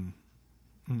 And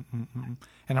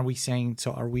are we saying,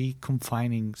 so are we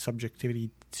confining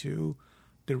subjectivity to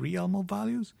the realm of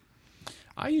values?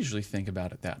 I usually think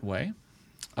about it that way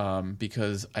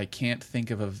because I can't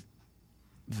think of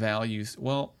values.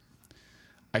 Well,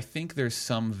 I think there's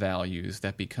some values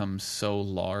that become so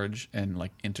large and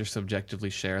like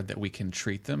intersubjectively shared that we can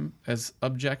treat them as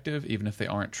objective, even if they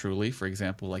aren't truly. For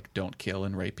example, like don't kill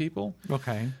and rape people.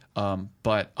 Okay.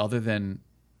 But other than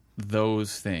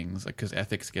those things, because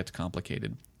ethics gets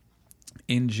complicated,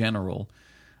 in general,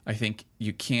 I think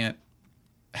you can't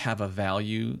have a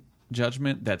value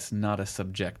judgment that's not a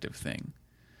subjective thing.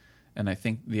 And I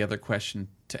think the other question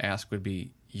to ask would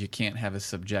be, you can't have a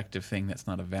subjective thing that's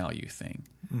not a value thing.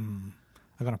 I'm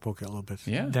going to poke you a little bit.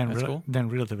 Yeah, then that's cool. Then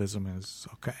relativism is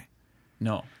okay.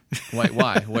 No.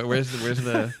 Why? Where's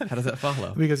the how does that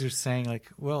follow? Because you're saying like,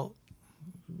 well,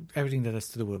 everything that has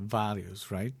to do with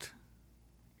values, right,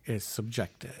 is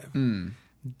subjective.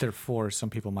 Therefore, some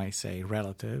people might say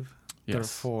relative. Yes.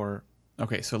 Therefore,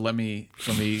 Okay, so let me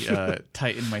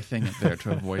tighten my thing up there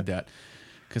to avoid that,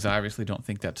 because I obviously don't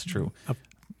think that's true.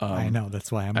 I know,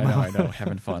 that's why I know,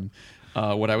 having fun.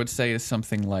 What I would say is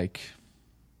something like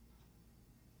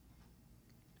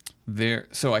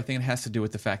so I think it has to do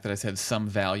with the fact that I said some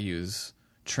values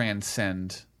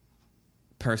transcend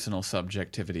personal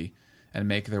subjectivity and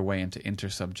make their way into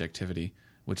intersubjectivity,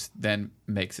 which then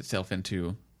makes itself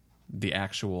into the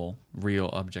actual real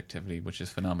objectivity, which is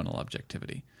phenomenal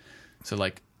objectivity. So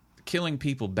like killing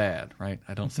people bad, right?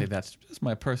 I don't say that's just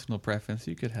my personal preference.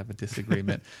 You could have a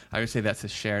disagreement. I would say that's a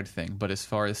shared thing. But as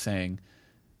far as saying,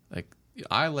 like,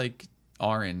 I like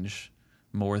orange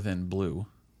more than blue,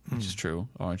 which is true.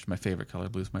 Orange is my favorite color.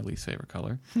 Blue is my least favorite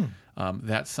color.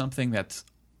 That's something that's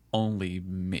only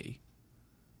me.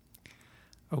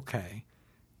 Okay.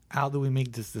 How do we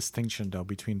make this distinction, though,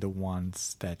 between the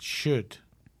ones that should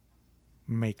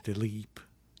make the leap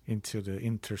into the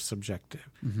intersubjective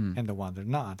and the one they're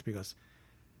not? Because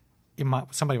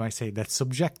somebody might say that's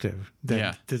subjective,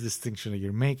 the distinction that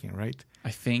you're making, right?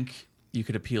 I think you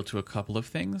could appeal to a couple of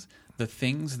things. The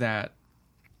things that,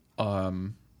 how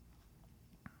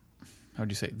would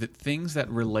you say, the things that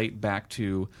relate back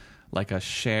to like a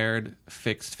shared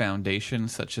fixed foundation,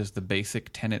 such as the basic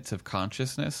tenets of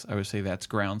consciousness, I would say that's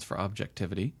grounds for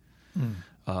objectivity,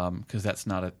 because that's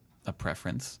not a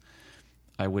preference.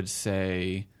 I would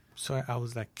say... So I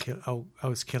was like, I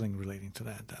was killing relating to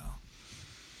that,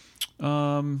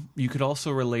 though. You could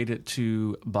also relate it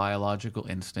to biological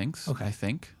instincts, Okay. I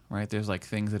think, right? There's like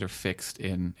things that are fixed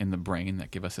in the brain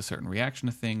that give us a certain reaction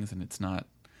to things, and it's not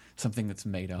something that's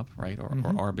made up, right, or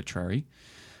arbitrary.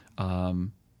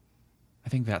 I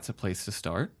think that's a place to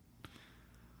start.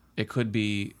 It could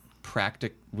be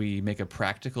we make a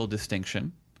practical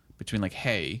distinction between like,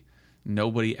 hey,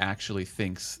 nobody actually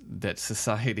thinks that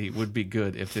society would be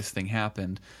good if this thing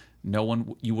happened.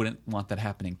 You wouldn't want that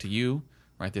happening to you,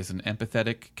 right? There's an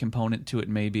empathetic component to it,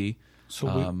 maybe. So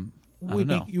I don't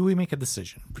know. we make a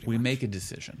decision. We make a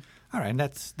decision. All right, and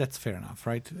that's fair enough,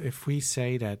 right? If we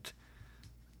say that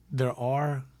there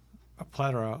are a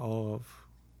plethora of...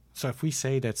 So if we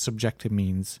say that subjective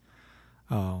means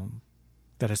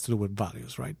that has to do with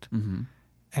values, right? Mm-hmm.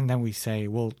 And then we say,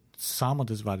 well, some of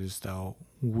these values, though,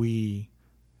 we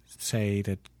say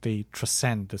that they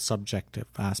transcend the subjective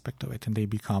aspect of it and they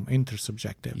become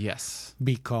intersubjective. Yes.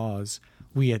 Because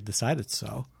we had decided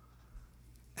so.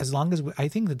 As long as I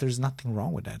think that there's nothing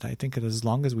wrong with that. I think that as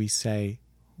long as we say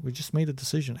we just made a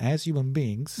decision as human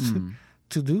beings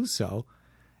to do so,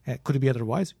 could it be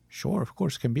otherwise? Sure, of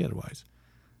course, it can be otherwise.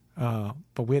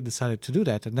 But we had decided to do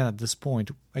that, and then at this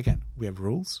point, again, we have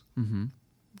rules. Mm-hmm.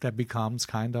 That becomes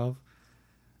kind of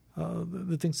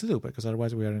the things to do, because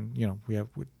otherwise we are in, we have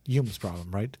with humans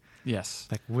problem, right? Yes.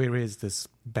 Like, where is this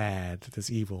bad, this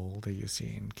evil that you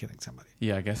see in killing somebody?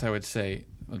 Yeah, I guess I would say,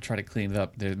 I'll try to clean it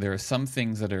up. There are some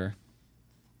things that are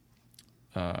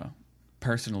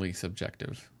personally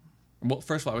subjective. Well,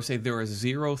 first of all, I would say there are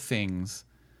 0 things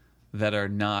that are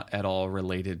not at all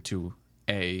related to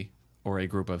a or a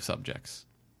group of subjects.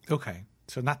 Okay,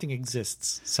 so nothing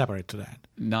exists separate to that.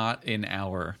 Not in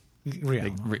our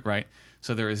Real. right.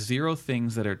 So there are 0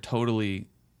 things that are totally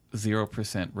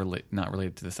 0% not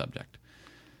related to the subject.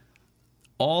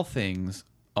 All things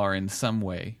are in some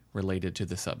way related to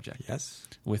the subject. Yes.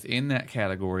 Within that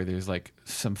category, there's like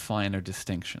some finer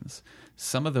distinctions.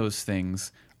 Some of those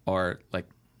things are like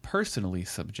personally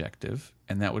subjective,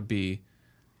 and that would be,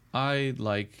 I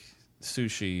like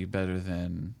sushi better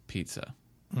than pizza,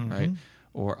 right?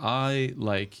 Or I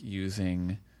like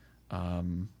using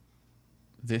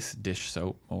this dish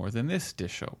soap more than this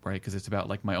dish soap, right? Because it's about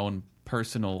like my own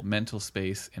personal mental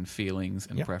space and feelings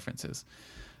and preferences.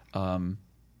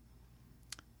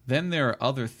 Then there are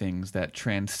other things that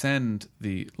transcend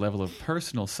the level of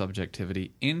personal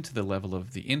subjectivity into the level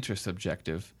of the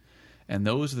intersubjective, and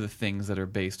those are the things that are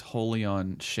based wholly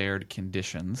on shared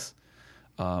conditions.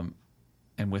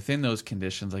 And within those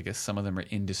conditions, I guess some of them are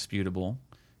indisputable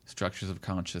structures of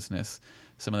consciousness.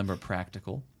 Some of them are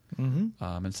practical.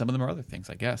 And some of them are other things,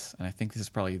 I guess. And I think this is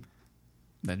probably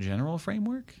the general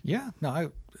framework. Yeah.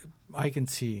 No, I can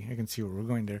see where we're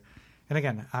going there. And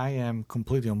again, I am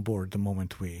completely on board the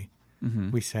moment we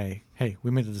say, hey, we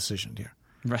made a decision here.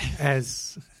 Right.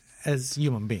 As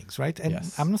human beings, right? And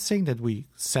Yes. I'm not saying that we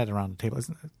sat around the table.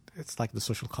 It's like the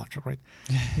social contract, right?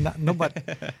 No, but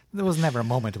there was never a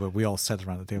moment where we all sat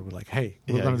around the table like, hey,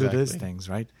 we're going to do these things,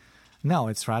 right? No,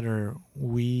 it's rather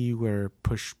we were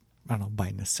pushed, I don't know, by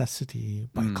necessity,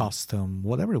 by custom,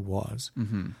 whatever it was.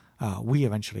 We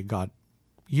eventually got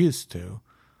used to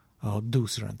do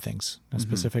certain things in a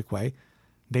specific way.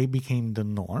 They became the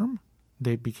norm.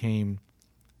 They became,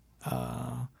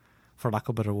 for lack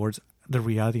of better words, the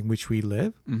reality in which we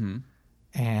live.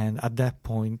 And at that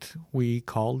point, we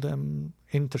called them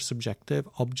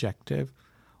intersubjective, objective.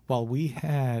 While we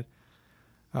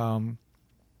haven't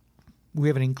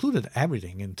included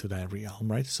everything into that realm,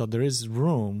 right? So there is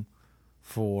room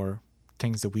for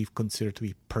things that we've considered to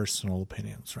be personal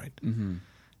opinions, right?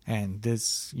 And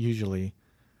this usually,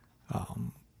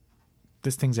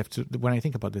 these things have to. When I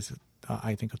think about this,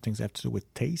 I think of things that have to do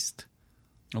with taste.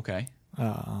 Okay.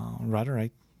 Rather,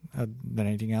 right, than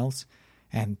anything else.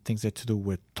 And things that have to do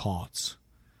with thoughts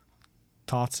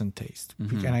and taste.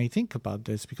 And I think about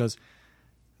this because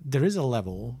there is a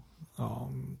level,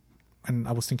 and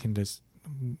I was thinking this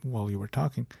while you were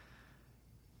talking,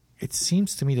 it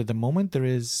seems to me that the moment there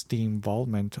is the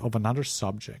involvement of another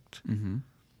subject,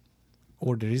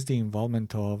 or there is the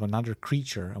involvement of another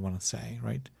creature, I want to say,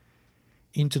 right,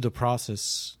 into the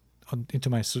process, into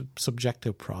my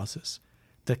subjective process,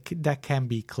 that can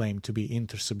be claimed to be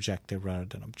intersubjective rather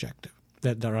than objective.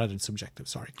 Rather than subjective,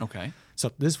 sorry. Okay.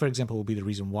 So this, for example, will be the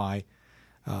reason why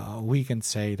we can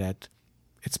say that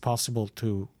it's possible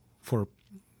for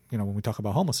when we talk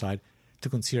about homicide, to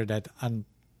consider that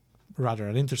rather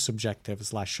an intersubjective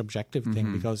 / subjective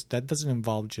thing, because that doesn't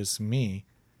involve just me,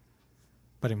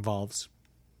 but involves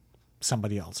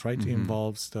somebody else, right? It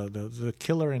involves the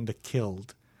killer and the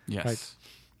killed. Yes. Right?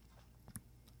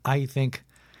 I think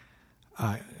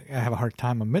I have a hard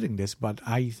time admitting this, but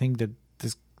I think that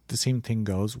the same thing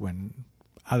goes when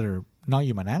other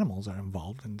non-human animals are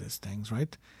involved in these things,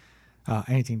 right?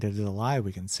 Anything that is alive,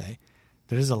 we can say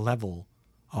there is a level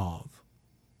of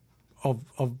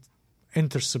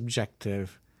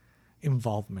intersubjective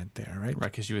involvement there, right? Right,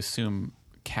 because you assume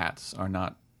cats are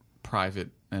not private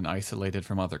and isolated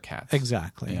from other cats.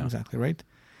 Exactly, right?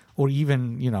 Or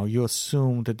even, you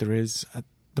assume that there is, at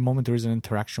the moment there is an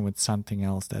interaction with something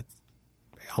else that's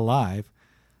alive,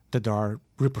 that there are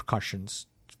repercussions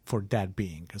for that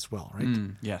being as well,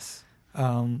 right? Yes.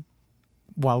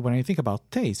 While when I think about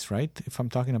taste, right, if I'm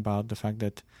talking about the fact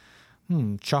that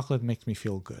chocolate makes me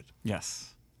feel good.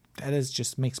 Yes. That is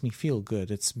just makes me feel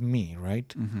good. It's me,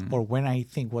 right? Or when I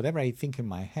think, whatever I think in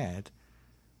my head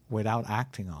without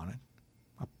acting on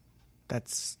it,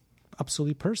 that's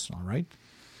absolutely personal, right?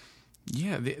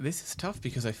 Yeah, this is tough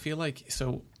because I feel like,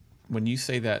 so when you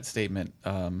say that statement,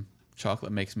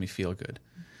 chocolate makes me feel good,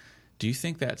 do you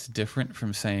think that's different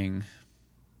from saying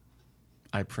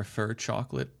I prefer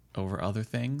chocolate over other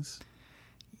things?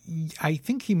 I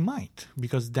think he might,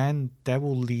 because then that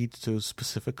will lead to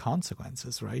specific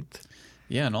consequences, right?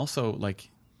 Yeah, and also, like,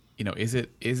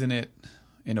 isn't it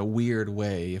in a weird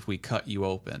way if we cut you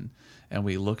open and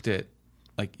we looked at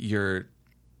like your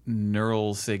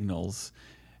neural signals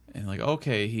and like,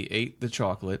 okay, he ate the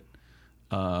chocolate,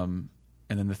 and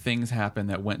then the things happen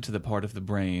that went to the part of the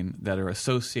brain that are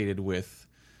associated with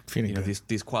Feeling good.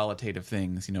 these qualitative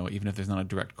things, even if there's not a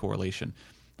direct correlation.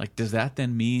 Like, does that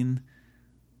then mean,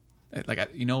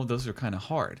 like, those are kind of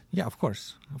hard. Yeah, of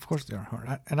course they are hard.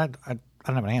 I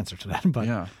don't have an answer to that, but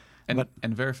yeah,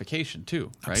 and verification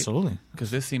too, right? Absolutely,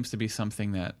 because this seems to be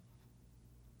something that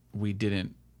we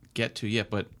didn't get to yet.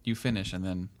 But you finish, and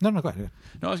then no, go ahead.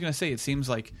 No, I was going to say, it seems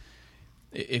like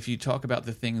if you talk about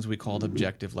the things we called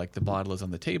objective, like the bottle is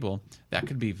on the table, that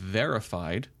could be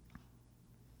verified.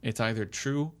 It's either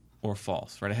true or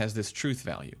false, right? It has this truth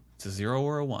value. It's a 0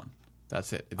 or a 1.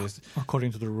 That's it.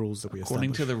 According to the rules that we established.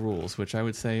 According to the rules, which I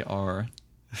would say are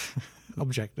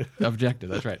objective. Objective,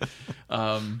 that's right.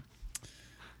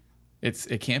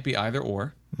 It can't be either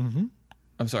or. Mm-hmm.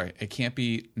 I'm sorry. It can't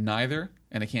be neither,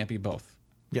 and it can't be both.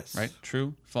 Yes. Right?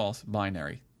 True, false,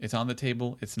 binary. It's on the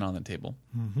table. It's not on the table.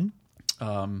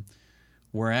 Mm-hmm.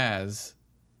 Whereas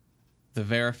the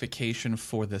verification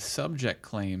for the subject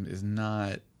claim is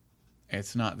not.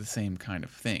 It's not the same kind of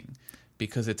thing,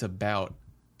 because it's about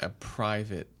a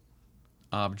private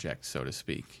object, so to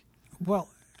speak. Well,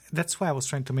 that's why I was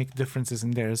trying to make differences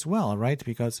in there as well, right?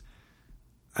 Because,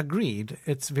 agreed,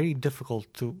 it's very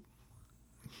difficult to...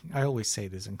 I always say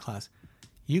this in class.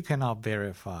 You cannot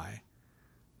verify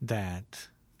that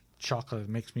chocolate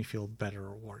makes me feel better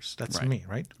or worse. That's Right. me,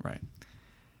 right? Right.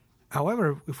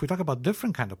 However, if we talk about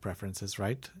different kind of preferences,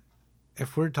 right?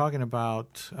 If we're talking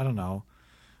about, I don't know,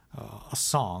 a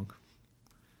song,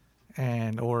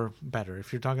 or better,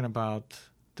 if you're talking about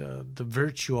the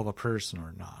virtue of a person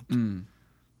or not,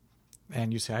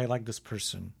 and you say, I like this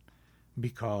person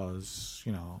because,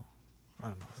 I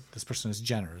don't know, this person is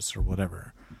generous or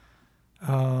whatever,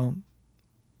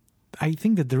 I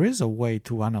think that there is a way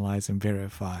to analyze and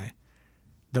verify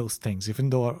those things, even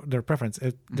though their preference.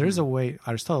 There is a way,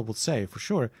 Aristotle would say for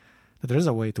sure, that there is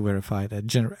a way to verify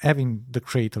that having the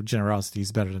trait of generosity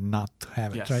is better than not to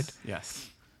have it, right? Yes.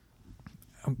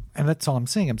 And that's all I'm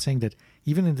saying. I'm saying that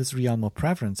even in this realm of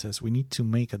preferences, we need to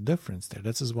make a difference there.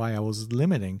 This is why I was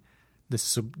limiting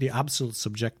the absolute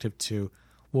subjective to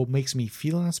what makes me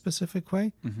feel in a specific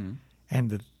way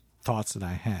and the thoughts that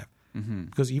I have.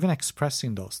 Because even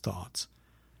expressing those thoughts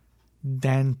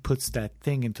then puts that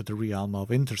thing into the realm of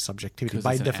intersubjectivity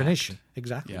by definition.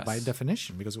 Exactly, Yes. by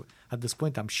definition. Because at this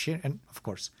point, I'm sharing, and of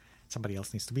course, somebody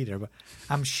else needs to be there, but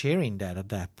I'm sharing that at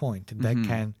that point. And that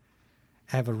can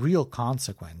have a real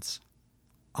consequence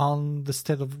on the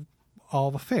state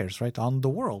of affairs, right? On the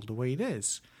world, the way it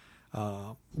is,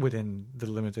 within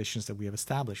the limitations that we have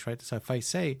established, right? So if I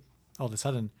say, all of a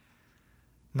sudden,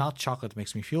 not chocolate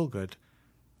makes me feel good,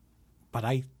 but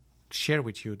I share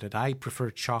with you that I prefer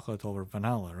chocolate over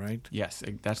vanilla, right? Yes,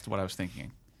 that's what I was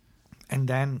thinking. And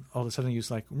then all of a sudden you're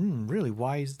like, really,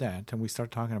 why is that? And we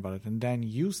start talking about it. And then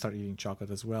you start eating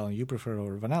chocolate as well, and you prefer it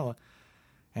over vanilla.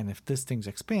 And if this thing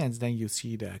expands, then you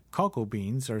see that cocoa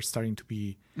beans are starting to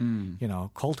be,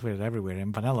 cultivated everywhere,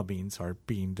 and vanilla beans are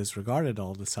being disregarded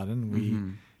all of a sudden. We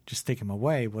just take them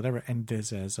away, whatever. And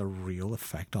this has a real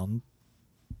effect on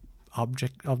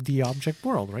the object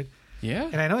world, right? Yeah.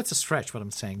 And I know it's a stretch what I'm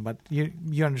saying, but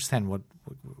you understand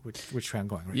which way I'm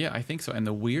going, right? Yeah, I think so. And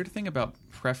the weird thing about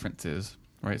preferences,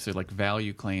 right? So like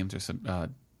value claims or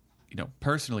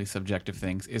personally subjective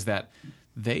things, is that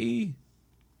they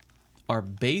are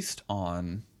based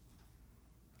on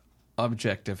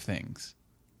objective things.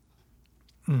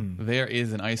 There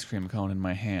is an ice cream cone in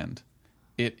my hand.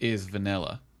 It is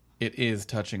vanilla. It is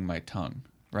touching my tongue,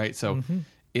 right? So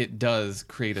it does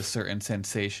create a certain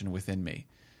sensation within me.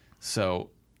 So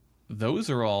those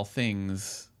are all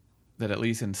things that, at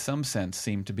least in some sense,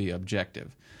 seem to be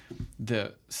objective.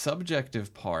 The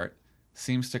subjective part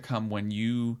seems to come when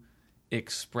you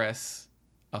express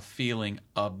a feeling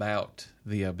about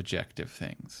the objective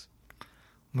things.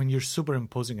 When you're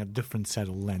superimposing a different set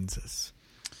of lenses.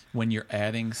 When you're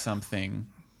adding something,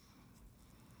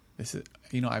 this is,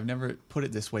 I've never put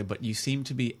it this way, but you seem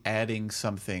to be adding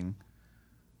something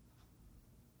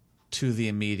to the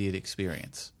immediate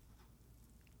experience.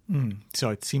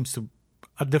 So it seems to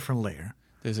a different layer.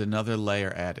 There's another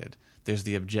layer added. There's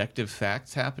the objective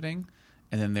facts happening,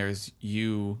 and then there's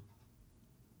you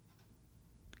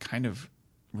kind of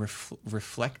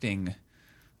reflecting,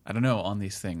 I don't know, on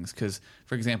these things. Because,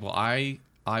 for example, I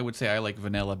would say I like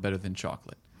vanilla better than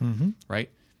chocolate, right?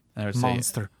 And I would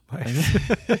Monster.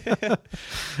 Say,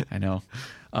 I know.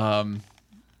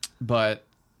 But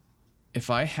if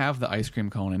I have the ice cream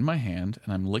cone in my hand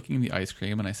and I'm licking the ice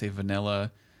cream and I say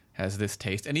vanilla has this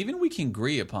taste, and even we can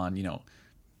agree upon,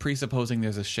 presupposing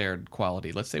there's a shared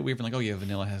quality. Let's say we're even like, oh yeah,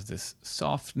 vanilla has this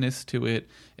softness to it.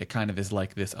 It kind of is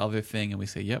like this other thing. And we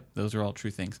say, yep, those are all true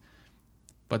things.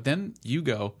 But then you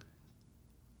go,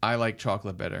 I like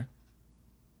chocolate better.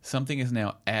 Something is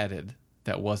now added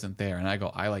that wasn't there. And I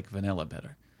go, I like vanilla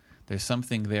better. There's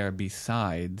something there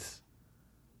besides,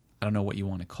 I don't know what you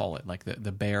want to call it, like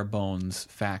the bare bones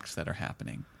facts that are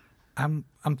happening. I'm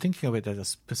thinking of it as a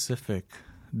specific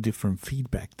different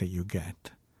feedback that you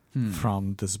get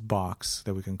from this box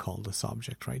that we can call this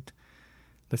object, right?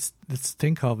 Let's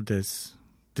think of this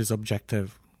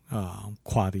objective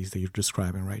qualities that you're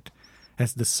describing, right,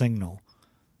 as the signal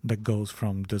that goes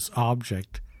from this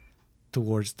object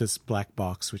towards this black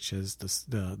box, which is the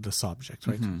subject,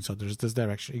 right? Mm-hmm. So there's this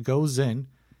direction. It goes in,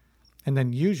 and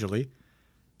then usually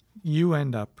you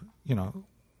end up,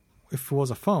 if it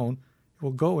was a phone, it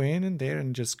will go in and there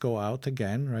and just go out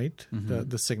again, right? Mm-hmm.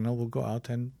 The signal will go out,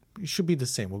 and it should be the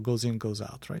same. What goes in goes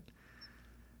out, right?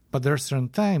 But there are certain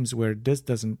times where this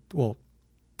doesn't,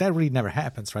 that really never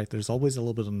happens, right? There's always a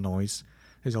little bit of noise.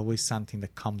 There's always something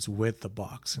that comes with the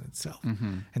box in itself.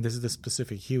 Mm-hmm. And this is the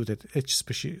specific hue that each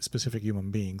specific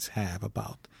human beings have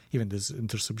about even this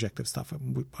intersubjective stuff.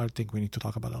 I think we need to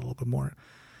talk about it a little bit more.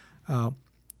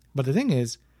 But the thing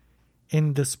is,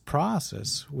 in this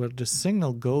process where the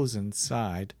signal goes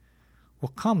inside,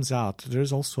 what comes out,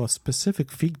 there's also a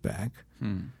specific feedback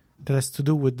that has to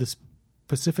do with the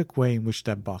specific way in which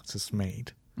that box is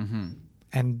made. Mm-hmm.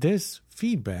 And this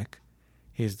feedback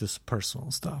is this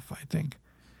personal stuff, I think.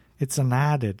 It's an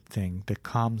added thing that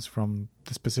comes from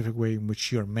the specific way in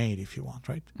which you're made, if you want,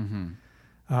 right? Mm-hmm.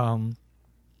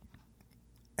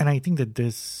 And I think that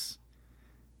this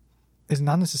is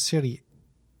not necessarily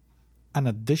an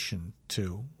addition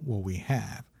to what we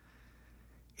have.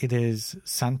 It is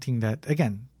something that,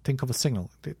 again, think of a signal.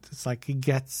 It's like it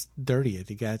gets dirtied.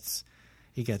 It gets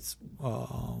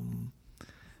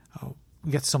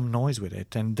some noise with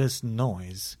it, and this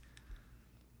noise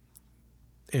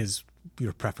is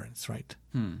your preference, right?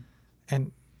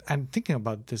 And I'm thinking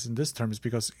about this in this terms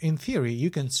because, in theory, you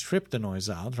can strip the noise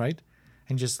out, right,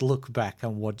 and just look back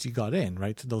on what you got in,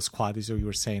 right? Those qualities that you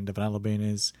were saying, the vanilla bean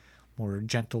is more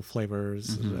gentle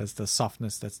flavors, as the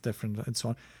softness that's different, and so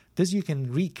on. This you can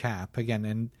recap again,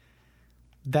 and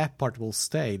that part will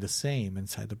stay the same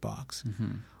inside the box.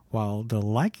 Mm-hmm. While the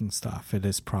liking stuff, it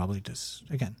is probably this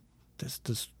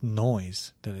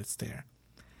noise that it's there.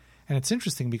 And it's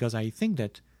interesting because I think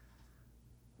that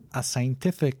a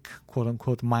scientific,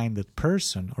 quote-unquote, minded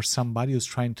person or somebody who's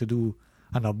trying to do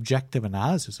an objective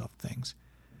analysis of things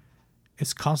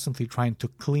is constantly trying to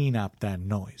clean up that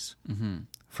noise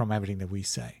from everything that we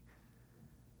say.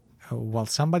 While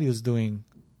somebody who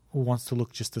wants to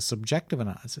look just a subjective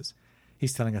analysis,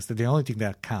 he's telling us that the only thing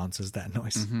that counts is that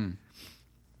noise,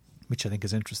 which I think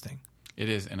is interesting. It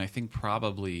is, and I think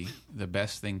probably the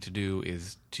best thing to do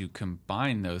is to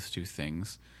combine those two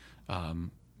things.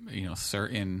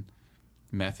 Certain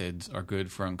methods are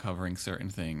good for uncovering certain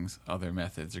things. Other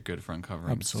methods are good for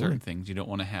uncovering certain things. You don't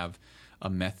want to have a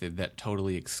method that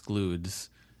totally excludes,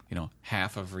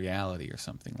 half of reality or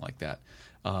something like that.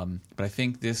 But I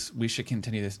think we should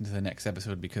continue this into the next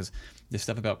episode because this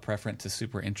stuff about preference is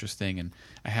super interesting, and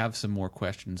I have some more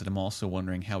questions, and I'm also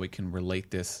wondering how we can relate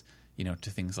this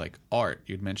to things like art.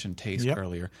 You'd mentioned taste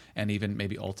earlier, and even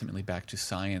maybe ultimately back to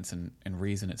science and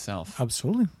reason itself.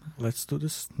 Absolutely. Let's do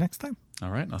this next time.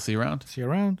 All right. I'll see you around. See you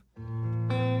around.